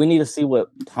 We need to see what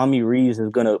Tommy Reeves is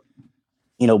gonna,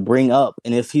 bring up,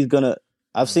 and if he's gonna.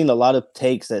 I've seen a lot of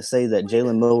takes that say that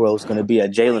Jalen Milrow is going to be a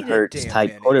Jalen Wait a Hurts damn type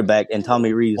minute. quarterback in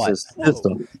Tommy Reeves' Whoa.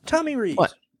 system. Tommy Reeves.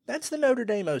 What? That's the Notre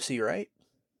Dame OC, right?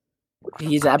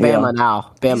 He's at Yeah. Bama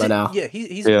now. Bama He's now.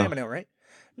 He's Yeah. at Bama now, right?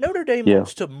 Notre Dame Yeah.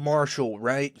 lost to Marshall,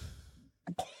 right?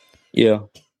 Yeah,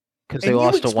 Because And they you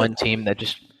lost to expect- one team that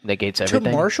just negates To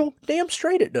everything. Marshall? Damn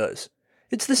straight it does.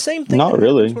 It's the same thing. Not that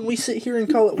really. happens when we sit here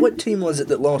and call it. What team was it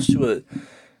that lost to a?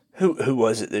 Who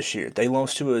was it this year? They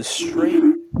lost to a straight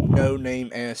no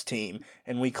name ass team,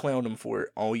 and we clowned them for it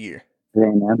all year.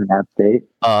 A&M and App State.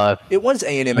 It was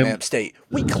A&M and App State.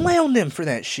 We clowned them for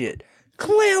that shit.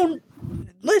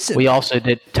 Listen. We also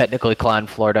did technically clown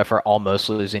Florida for almost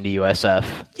losing to USF.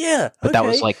 Yeah, But that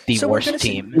was, okay. like, the So we're worst gonna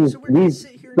team. So we're going to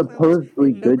sit here recruiting classes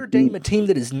supposedly in Notre good Dame, team. a team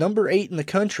that is number 8 in the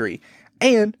country.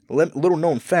 And, little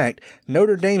known fact,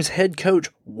 Notre Dame's head coach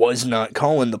was not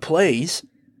calling the plays.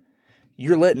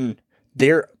 You're letting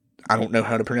I don't know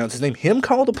how to pronounce his name, him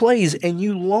call the plays, and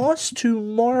you lost to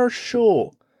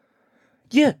Marshall.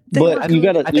 Yeah, But you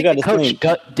gotta I think the think.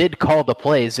 coach did call the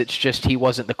plays. It's just he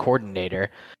wasn't the coordinator.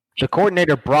 The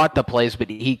coordinator brought the plays, but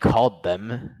he called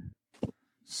them.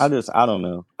 I don't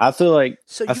know. I feel like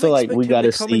So I feel like we got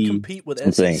to come and see compete with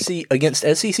something. SEC against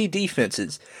SEC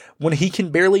defenses when he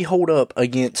can barely hold up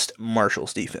against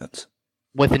Marshall's defense.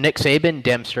 With Nick Saban,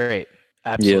 damn straight.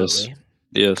 Absolutely.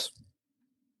 Yes.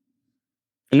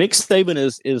 Nick Saban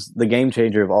is the game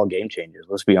changer of all game changers.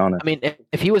 Let's be honest. I mean,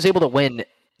 if he was able to win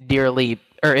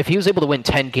if he was able to win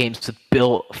 10 games with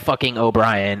Bill fucking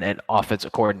O'Brien and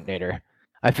offensive coordinator,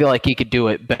 I feel like he could do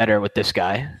it better with this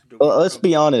guy. Let's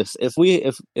be honest.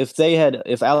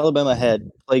 If Alabama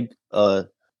had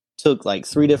took like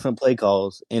 3 different play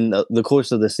calls in the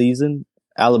course of the season,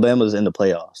 Alabama's in the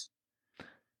playoffs.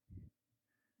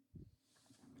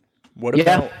 What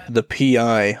about the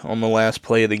PI on the last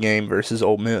play of the game versus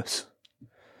Ole Miss?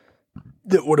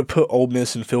 That would have put Ole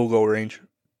Miss in field goal range.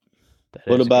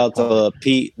 What about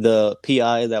the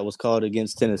PI that was called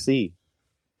against Tennessee?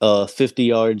 50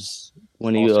 yards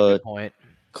when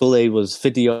Kool-Aid was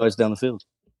 50 yards down the field.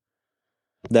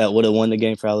 That would have won the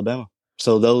game for Alabama.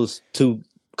 So those 2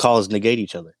 calls negate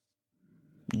each other.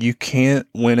 You can't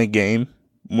win a game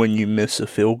when you miss a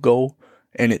field goal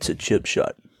and it's a chip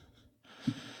shot.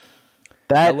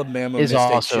 That Alabama is missed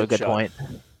also a good shot. point.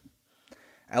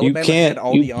 Alabama had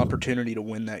the opportunity to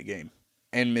win that game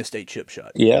and missed a chip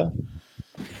shot. Yeah.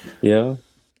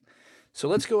 So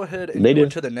let's go ahead and go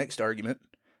into the next argument.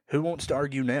 Who wants to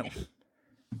argue now?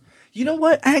 You know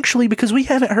what? Actually, because we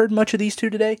haven't heard much of these two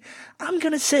today, I'm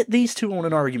going to set these two on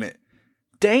an argument.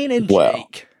 Dane and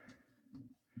Jake.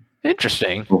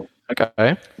 Interesting.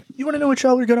 Okay. You want to know what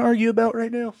y'all are going to argue about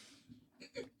right now?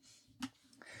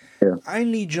 Yeah. I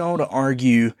need y'all to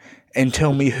argue and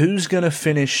tell me who's going to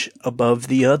finish above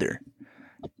the other.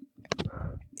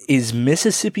 Is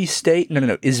Mississippi State...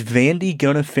 No. Is Vandy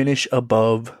going to finish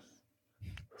above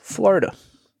Florida?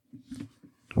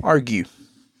 Argue.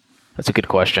 That's a good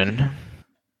question.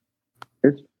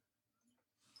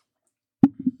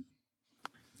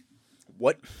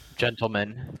 What?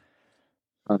 Gentlemen.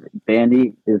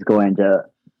 Vandy is going to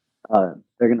they're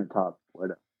going to top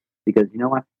Florida because you know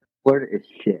what? Florida is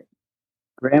shit.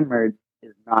 Graham Mertz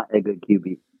is not a good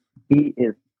QB. He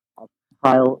is a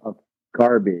pile of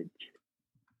garbage.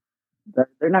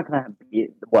 They're not going to be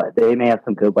what? They may have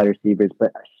some good wide receivers,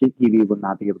 but a shit QB will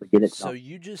not be able to get it So done.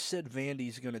 you just said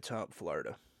Vandy's going to top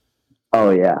Florida. Oh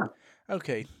yeah.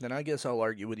 Okay, then I guess I'll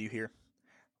argue with you here.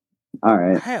 All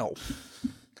right. How?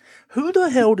 Who the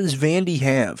hell does Vandy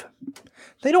have?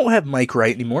 They don't have Mike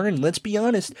Wright anymore, and let's be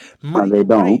honest, Mike they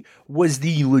don't. Wright was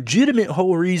the legitimate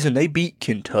whole reason they beat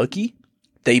Kentucky.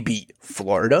 They beat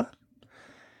Florida.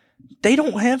 They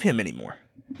don't have him anymore.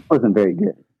 Wasn't very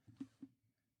good.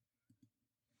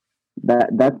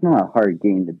 That's not a hard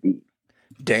game to beat.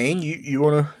 Dane, you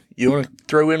wanna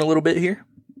throw in a little bit here?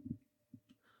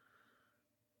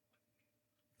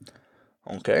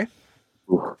 Okay.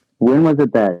 When was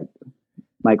it that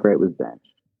Mike Wright was benched?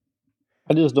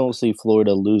 I just don't see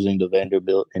Florida losing to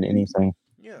Vanderbilt in anything.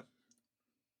 Yeah.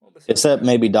 Except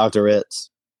maybe Dr. Etz.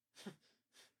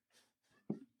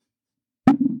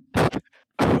 Okay.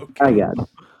 I got it.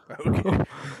 Okay.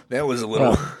 That was a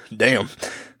little... Damn.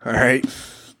 All right.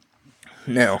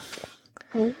 Now,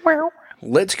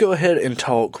 let's go ahead and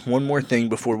talk one more thing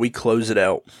before we close it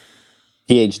out.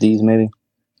 PhDs, maybe?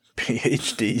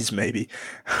 PhDs, maybe.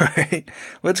 All right.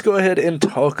 Let's go ahead and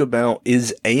talk about,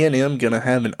 is A&M going to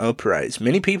have an uprise?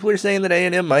 Many people are saying that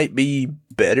A&M might be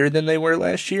better than they were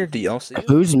last year. Do y'all see it?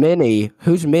 Who's many?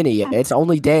 It's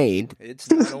only Dane.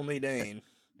 It's not only Dane.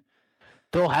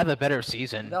 They'll have a better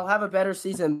season. They'll have a better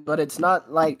season, but it's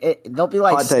not like it. They'll be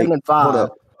like Hot take. 7-5.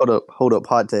 Hold up.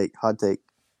 Hot take.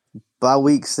 By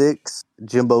week 6,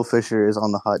 Jimbo Fisher is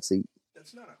on the hot seat.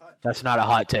 That's not a hot take. That's not a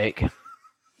hot take.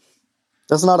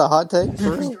 That's not a hot take?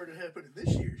 For It real? started happening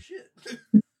this year. Shit.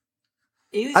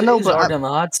 I know, but but already on the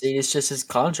hot seat. It's just his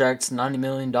contract's $90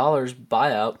 million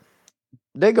buyout.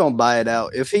 They're gonna buy it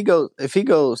out. If he goes, he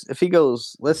goes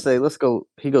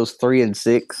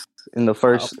 3-6 in the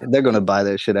first, they're gonna buy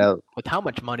that shit out. With how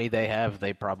much money they have,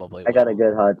 they probably I got a will.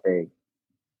 good hot take.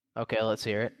 Okay, let's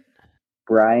hear it.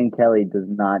 Brian Kelly does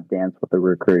not dance with the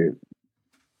recruit.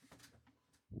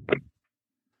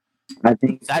 I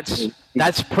think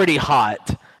That's pretty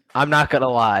hot. I'm not gonna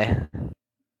lie.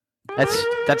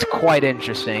 That's quite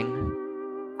interesting.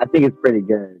 I think it's pretty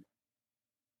good.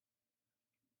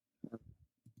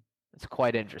 It's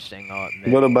quite interesting, I'll admit.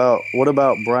 What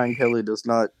about Brian Kelly does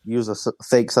not use a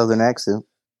fake Southern accent?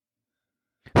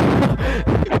 You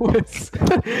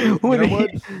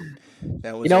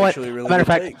know what? Really Matter of good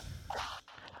fact, take.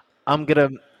 I'm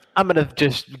gonna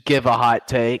just give a hot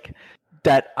take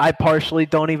that I partially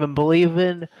don't even believe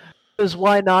in. Because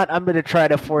why not? I'm gonna try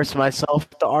to force myself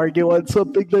to argue on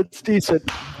something that's decent.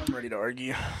 I'm ready to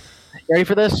argue. You ready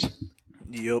for this?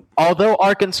 Yep. Although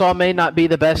Arkansas may not be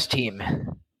the best team,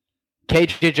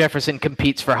 KJ Jefferson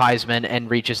competes for Heisman and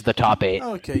reaches the top 8.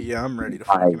 Okay, yeah, I'm ready to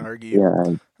fucking argue.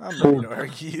 Yeah. I'm ready to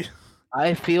argue.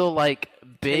 I feel like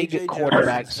big KJ quarterbacks.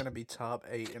 Jefferson's going to be top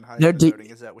 8 in They're Heisman voting.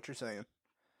 Is that what you're saying?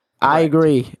 I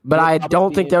agree, but They'll I probably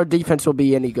don't think be- their defense will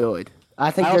be any good.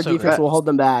 I think I their also defense agree. will hold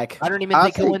them back. I don't even I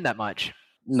think he'll think- win that much.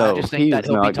 No, just think that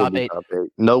he's he'll be not top gonna 8. top 8.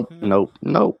 Nope.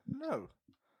 No.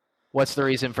 What's the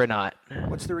reason for not?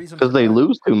 What's the reason? Because for they that?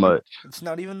 lose too much. It's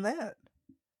not even that.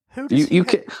 Who does he You have?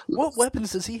 can. What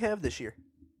weapons does he have this year?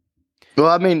 Well,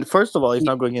 I mean, first of all, he's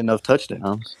not going to get enough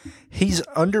touchdowns. He's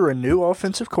under a new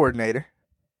offensive coordinator.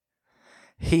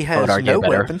 He would has argue no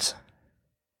better. weapons.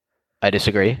 I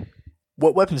disagree.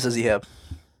 What weapons does he have?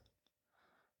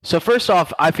 So first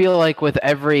off, I feel like with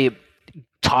every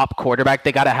top quarterback,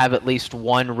 they got to have at least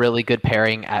one really good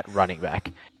pairing at running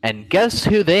back. And guess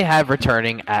who they have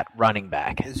returning at running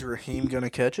back? Is Raheem going to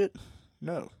catch it?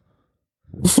 No.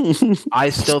 I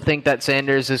still think that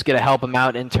Sanders is going to help him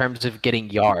out in terms of getting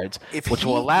yards, If which he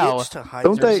will allow gets to Don't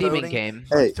Heisman they- receiving voting game.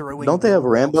 by Hey, throwing don't they have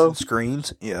wheel routes Rambo? and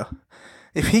screens? Yeah.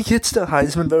 If he gets to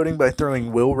Heisman voting by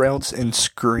throwing wheel routes and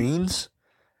screens,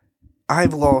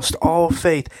 I've lost all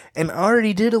faith. And I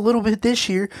already did a little bit this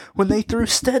year when they threw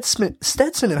Stetson in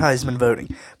Heisman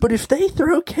voting. But if they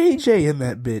throw KJ in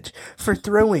that bitch for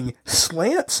throwing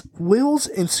slants, wheels,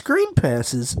 and screen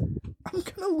passes, I'm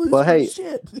gonna lose Well, my hey,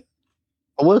 shit.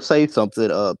 I will say something.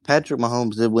 Patrick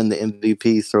Mahomes did win the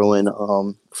MVP throwing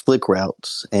flick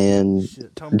routes and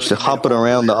Shit, Tom Brady just made a hopping whole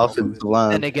around the career off of offensive it.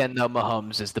 line. And again, though,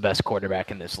 Mahomes is the best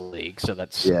quarterback in this league, so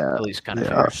that's Yeah, at least kind of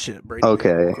yeah. fair. Shit, Brady made a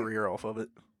Okay. whole career off of it.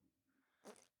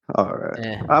 All right.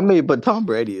 Eh, I mean, but Tom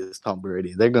Brady is Tom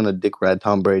Brady. They're gonna dick ride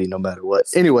Tom Brady no matter what.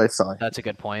 Anyway, sorry. that's a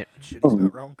good point. Shit, he's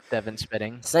not wrong. Devin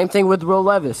spitting. Same thing with Will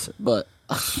Levis, but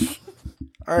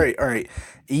All right.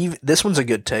 Eve, this one's a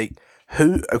good take.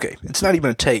 Who? Okay, it's not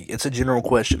even a take. It's a general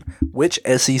question. Which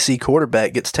SEC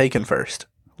quarterback gets taken first,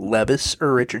 Levis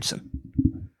or Richardson?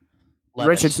 Levis.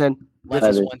 Richardson.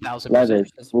 Levis, Levis.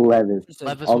 1,000%. Levis. Levis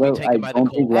will be Although taken I by the don't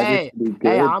think Colts. Levis Hey, will be good.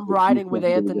 Hey, I'm but riding he's with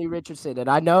gonna be Anthony good. Richardson, and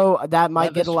I know that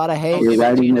might get a lot of hate. You're Okay,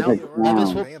 riding but with you a know,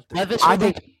 Levis clown. will I be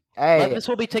think. Hey, Levis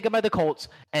will be taken by the Colts,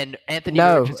 and Anthony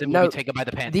No, Richardson no. will be taken by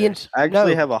the Panthers. I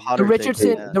actually No, have a hotter the Richardson-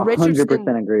 take than that. the Richardson-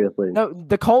 100% agree with Lee. no,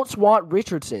 the Colts want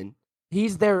Richardson.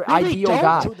 He's their No, they ideal don't.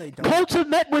 guy. No, they don't. Colts have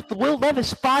met with Will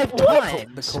Levis 5 The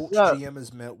times. Colts No. GM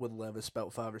has met with Levis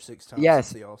about 5 or 6 times Yes.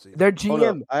 since the offseason. Their Hold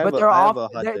up, GM, I have but a- their I have a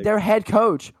off, hot their, take. their head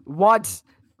coach wants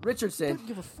Richardson. Don't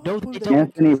give a fuck No, who they they don't.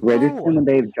 Anthony Richardson, No. and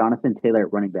they have Jonathan Taylor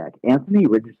at running back. Anthony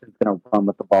Richardson's going to run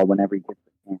with the ball whenever he gets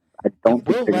the chance. I don't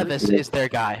Will think they're Levis gonna do is their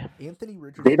guy. Anthony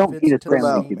Richardson They don't fits need a into the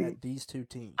scramble scheme QB. at these two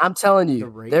teams. I'm telling The you,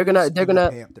 Raiders they're and the gonna.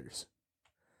 Panthers.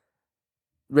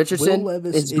 Richardson Will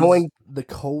Levis is going the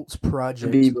Colts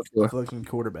project be before. fucking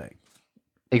quarterback.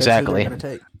 Exactly. That's who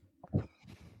they're gonna take.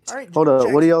 All right, Hold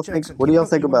up, what do y'all Jackson, think? What do y'all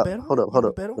think you wanna about? bet on Hold it? up, You hold wanna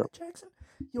up. bet on hold up. it, Jackson?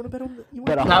 You want to bet on the? You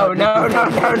Bet wanna on bet no, on no, the-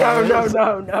 no, no,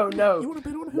 no, no, no, You no, want to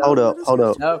bet on who? Hold up, Levis hold goes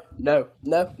up. to?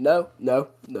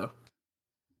 no.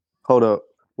 Hold up.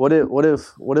 What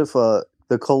if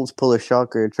the Colts pull a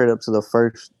shocker and trade up to the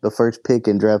first pick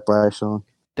and draft Bryce Young?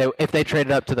 If they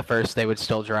traded up to the first, they would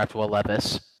still draft Will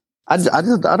Levis. I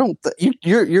don't.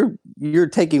 You're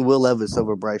taking Will Levis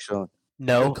over Bryce Young.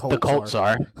 No, The the Colts Colts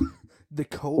are. The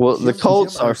Colts. Well, the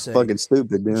Colts Jim are Irsay- fucking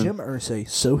stupid, dude. Jim Irsay,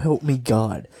 so help me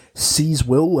God, sees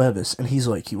Will Levis and he's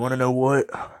like, "You want to know what?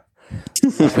 I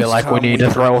feel like we need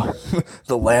to throw.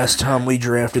 The last time we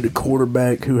drafted a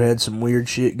quarterback who had some weird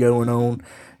shit going on,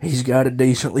 he's got a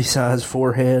decently sized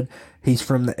forehead. He's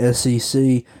from the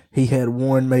SEC. He had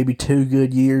 1, maybe 2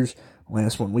 good years.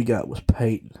 Last one we got was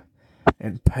Peyton.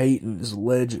 And Peyton is a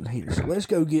legend here. So let's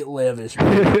go get Levis.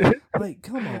 Man. Like,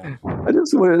 come on. I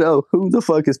just want to know who the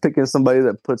fuck is picking somebody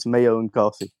that puts mayo in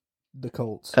coffee. The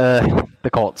Colts. The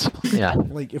Colts. Yeah.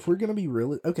 Like, if we're going to be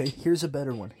real. Okay, here's a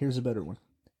better one.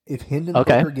 If Hendon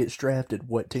Okay. Hooker gets drafted,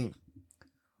 what team?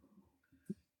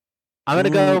 I'm gonna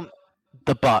go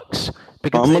the Bucks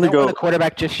because I'm they gonna don't go- want a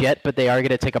quarterback just yet, but they are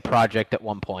gonna take a project at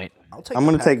one point. I'm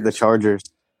going to take the Chargers.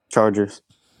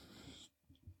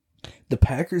 The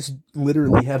Packers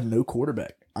literally have no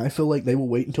quarterback. I feel like they will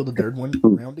wait until the third round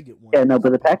to get one. Yeah, no,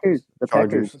 but the Packers.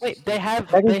 Wait, they have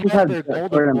Packers just have their golden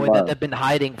Jordan boy Love. that they've been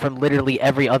hiding from literally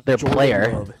every other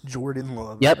player. Jordan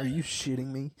Love. Yep. Are you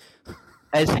shitting me?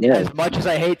 As much as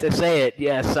I hate to say it,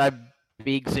 yes, I'm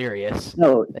being serious.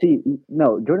 No,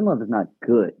 Jordan Love is not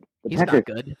good. The He's Packers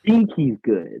not good. think he's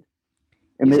good.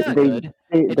 I He's mean, not good.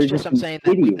 they're It's just I'm saying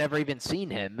that we've idiots. never even seen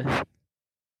him.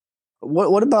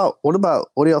 What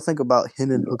do y'all think about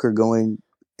Hendon Hooker going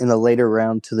in a later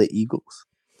round to the Eagles?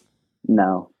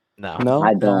 No, No.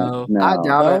 I don't. No, I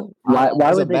doubt it. Why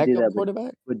As a would they do backup that?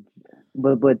 quarterback?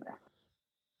 But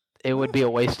It would be a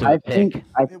waste of I a pick. think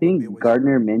would be a waste.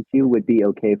 Gardner Minshew would be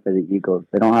okay for the Eagles.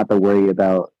 They don't have to worry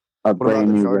about a What about brand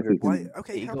the new Chargers? rookie. Why?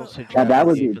 Okay, how Eagles about, should that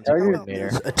would be defensive Chargers.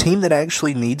 coordinator. a team that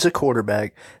actually needs a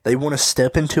quarterback? They want to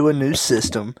step into a new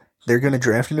system. They're going to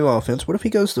draft a new offense. What if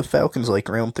he goes to the Falcons like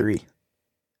round 3?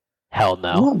 Hell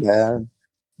no. Not bad.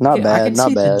 Not I bad. can Not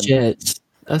see bad. the Jets.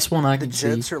 That's one I The can see.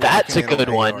 Jets are That's locking a in good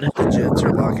on one. AR. The Jets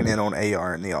are locking in on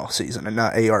AR in the offseason and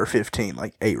not AR-15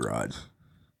 like A-Rod.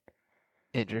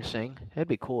 Interesting. It'd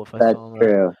be cool if I That's saw that.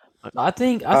 true. I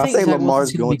think say Zach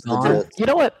Lamar's Wilson's going to the gonna be gone. Jets. You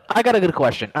know what? I got a good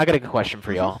question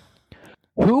for y'all.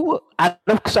 Who, out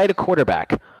of sight of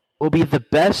quarterback, will be the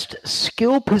best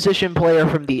skill position player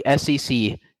from the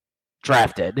SEC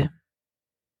drafted?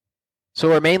 So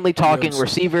we're mainly talking Gibbs.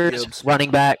 receivers, Gibbs.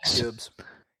 running backs.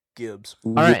 Gibbs.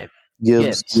 All right.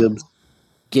 Gibbs.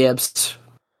 Gibbs.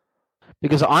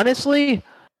 Because honestly,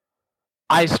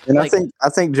 And I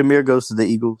think Jameer goes to the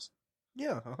Eagles.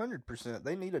 Yeah, 100%.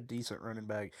 They need a decent running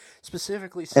back.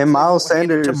 Specifically, since And they Miles won't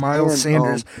hand it Sanders to Miles and,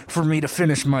 Sanders for me to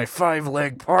finish my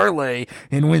 5-leg parlay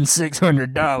and win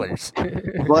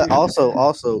 $600. But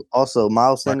also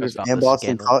Miles Sanders about and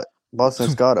this Boston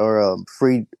Scott are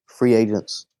free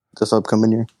agents this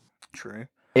upcoming year. True.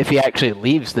 if he actually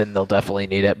leaves, then they'll definitely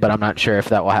need it. But I'm not sure if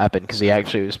that will happen because he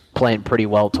actually was playing pretty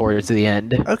well towards the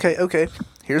end. Okay.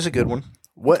 Here's a good one.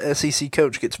 What SEC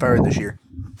coach gets fired this year?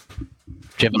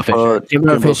 Jimbo Fisher.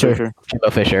 Jimbo Fisher. Jimbo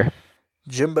Fisher.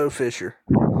 Jimbo Fisher.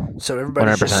 So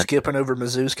everybody's just 100%. skipping over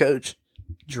Mizzou's coach.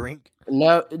 Drink.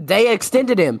 No, they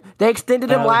extended him. They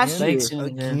extended him last they year.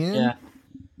 extended him, Again?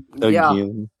 Yeah. Yeah.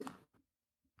 Again.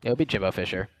 It'll be Jimbo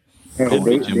Fisher. It'd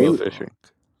be Jimbo Fisher.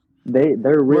 They're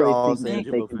We're really all thinking saying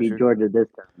that they Jimbo can beat Fisher. Georgia this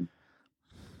time.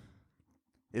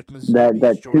 If Mizzou That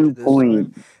beats Georgia 2 this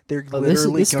point. time, they're Oh, this is-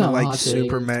 literally this going to kinda like hot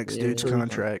take. supermax Yeah, dude's pretty fun.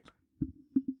 contract.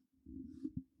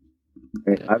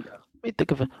 Let me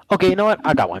think of it. Okay, you know what?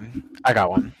 I got one.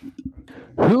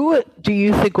 Who do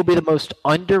you think will be the most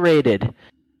underrated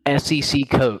SEC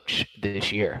coach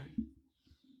this year?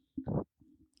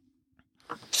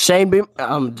 Shane Beam.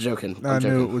 I'm joking. I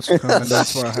knew it was coming.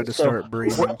 That's why I had to start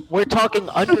breathing. We're talking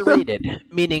underrated,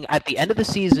 meaning at the end of the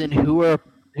season, who's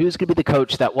going to be the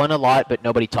coach that won a lot but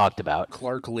nobody talked about?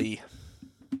 Clark Lee.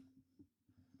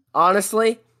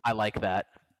 Honestly, I like that.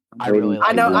 I really like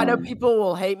I know that. people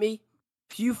will hate me.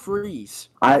 Hugh Freeze.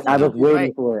 I was he'll do waiting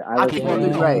great. for it. I think he'll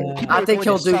do great. People I are think going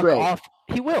he'll to do suck great. off-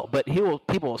 He will, but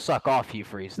people will suck off Hugh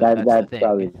Freeze. That's That's the thing.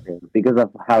 probably true because of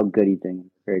how good he thinks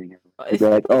he's creating him. If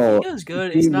They're like, oh, he goes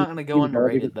good, it's not going to go he's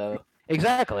underrated, though.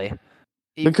 Exactly.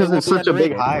 Because It it's will be such a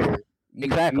big underrated. hire.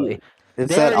 Exactly.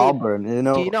 It's They at already- Auburn. You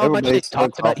know, Do you know how much they everybody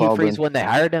talked sucks about off Hugh Auburn. Freeze when they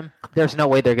hired him? There's no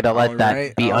way they're going to let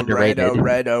that be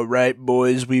underrated. All right,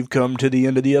 boys. We've come to the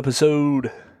end of the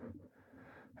episode.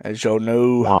 As y'all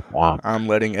know, Womp womp. I'm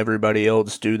letting everybody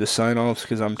else do the sign-offs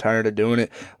because I'm tired of doing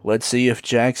it. Let's see if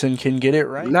Jackson can get it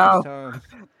right No. this time.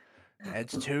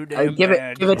 That's too damn Give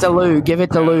bad. it to Luke. Give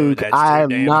it to Luke. That's I too am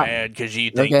damn not. bad because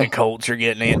you think Okay. the Colts are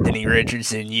getting Anthony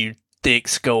Richardson, you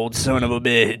thick-skulled son of a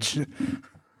bitch.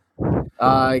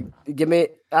 Give me.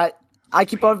 I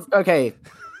keep on. Okay.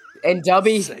 And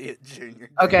Dubby. Say it, Junior.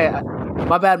 Okay.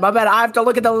 My bad. I have to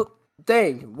look at the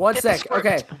thing. One sec.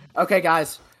 Okay. Okay,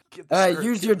 guys. Get the script,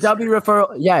 Use get your the W script.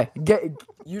 referral. Yeah.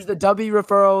 Use the W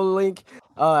referral link.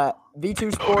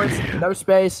 V2 Sports. No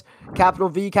space. Capital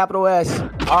V. Capital S.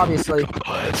 Obviously.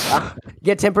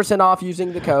 Get 10% off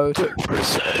using the code.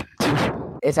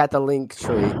 It's at the link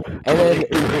tree. And then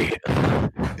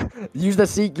use the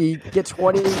SeatGeek. Get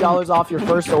 $20 off your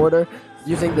first order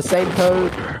using the same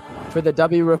code for the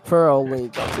W referral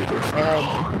link.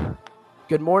 And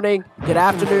good morning, good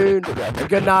afternoon, and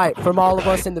good night from all of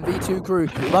us in the V2 crew.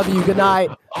 Love you. Good night.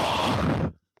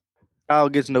 Kyle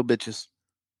gets no bitches.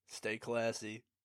 Stay classy.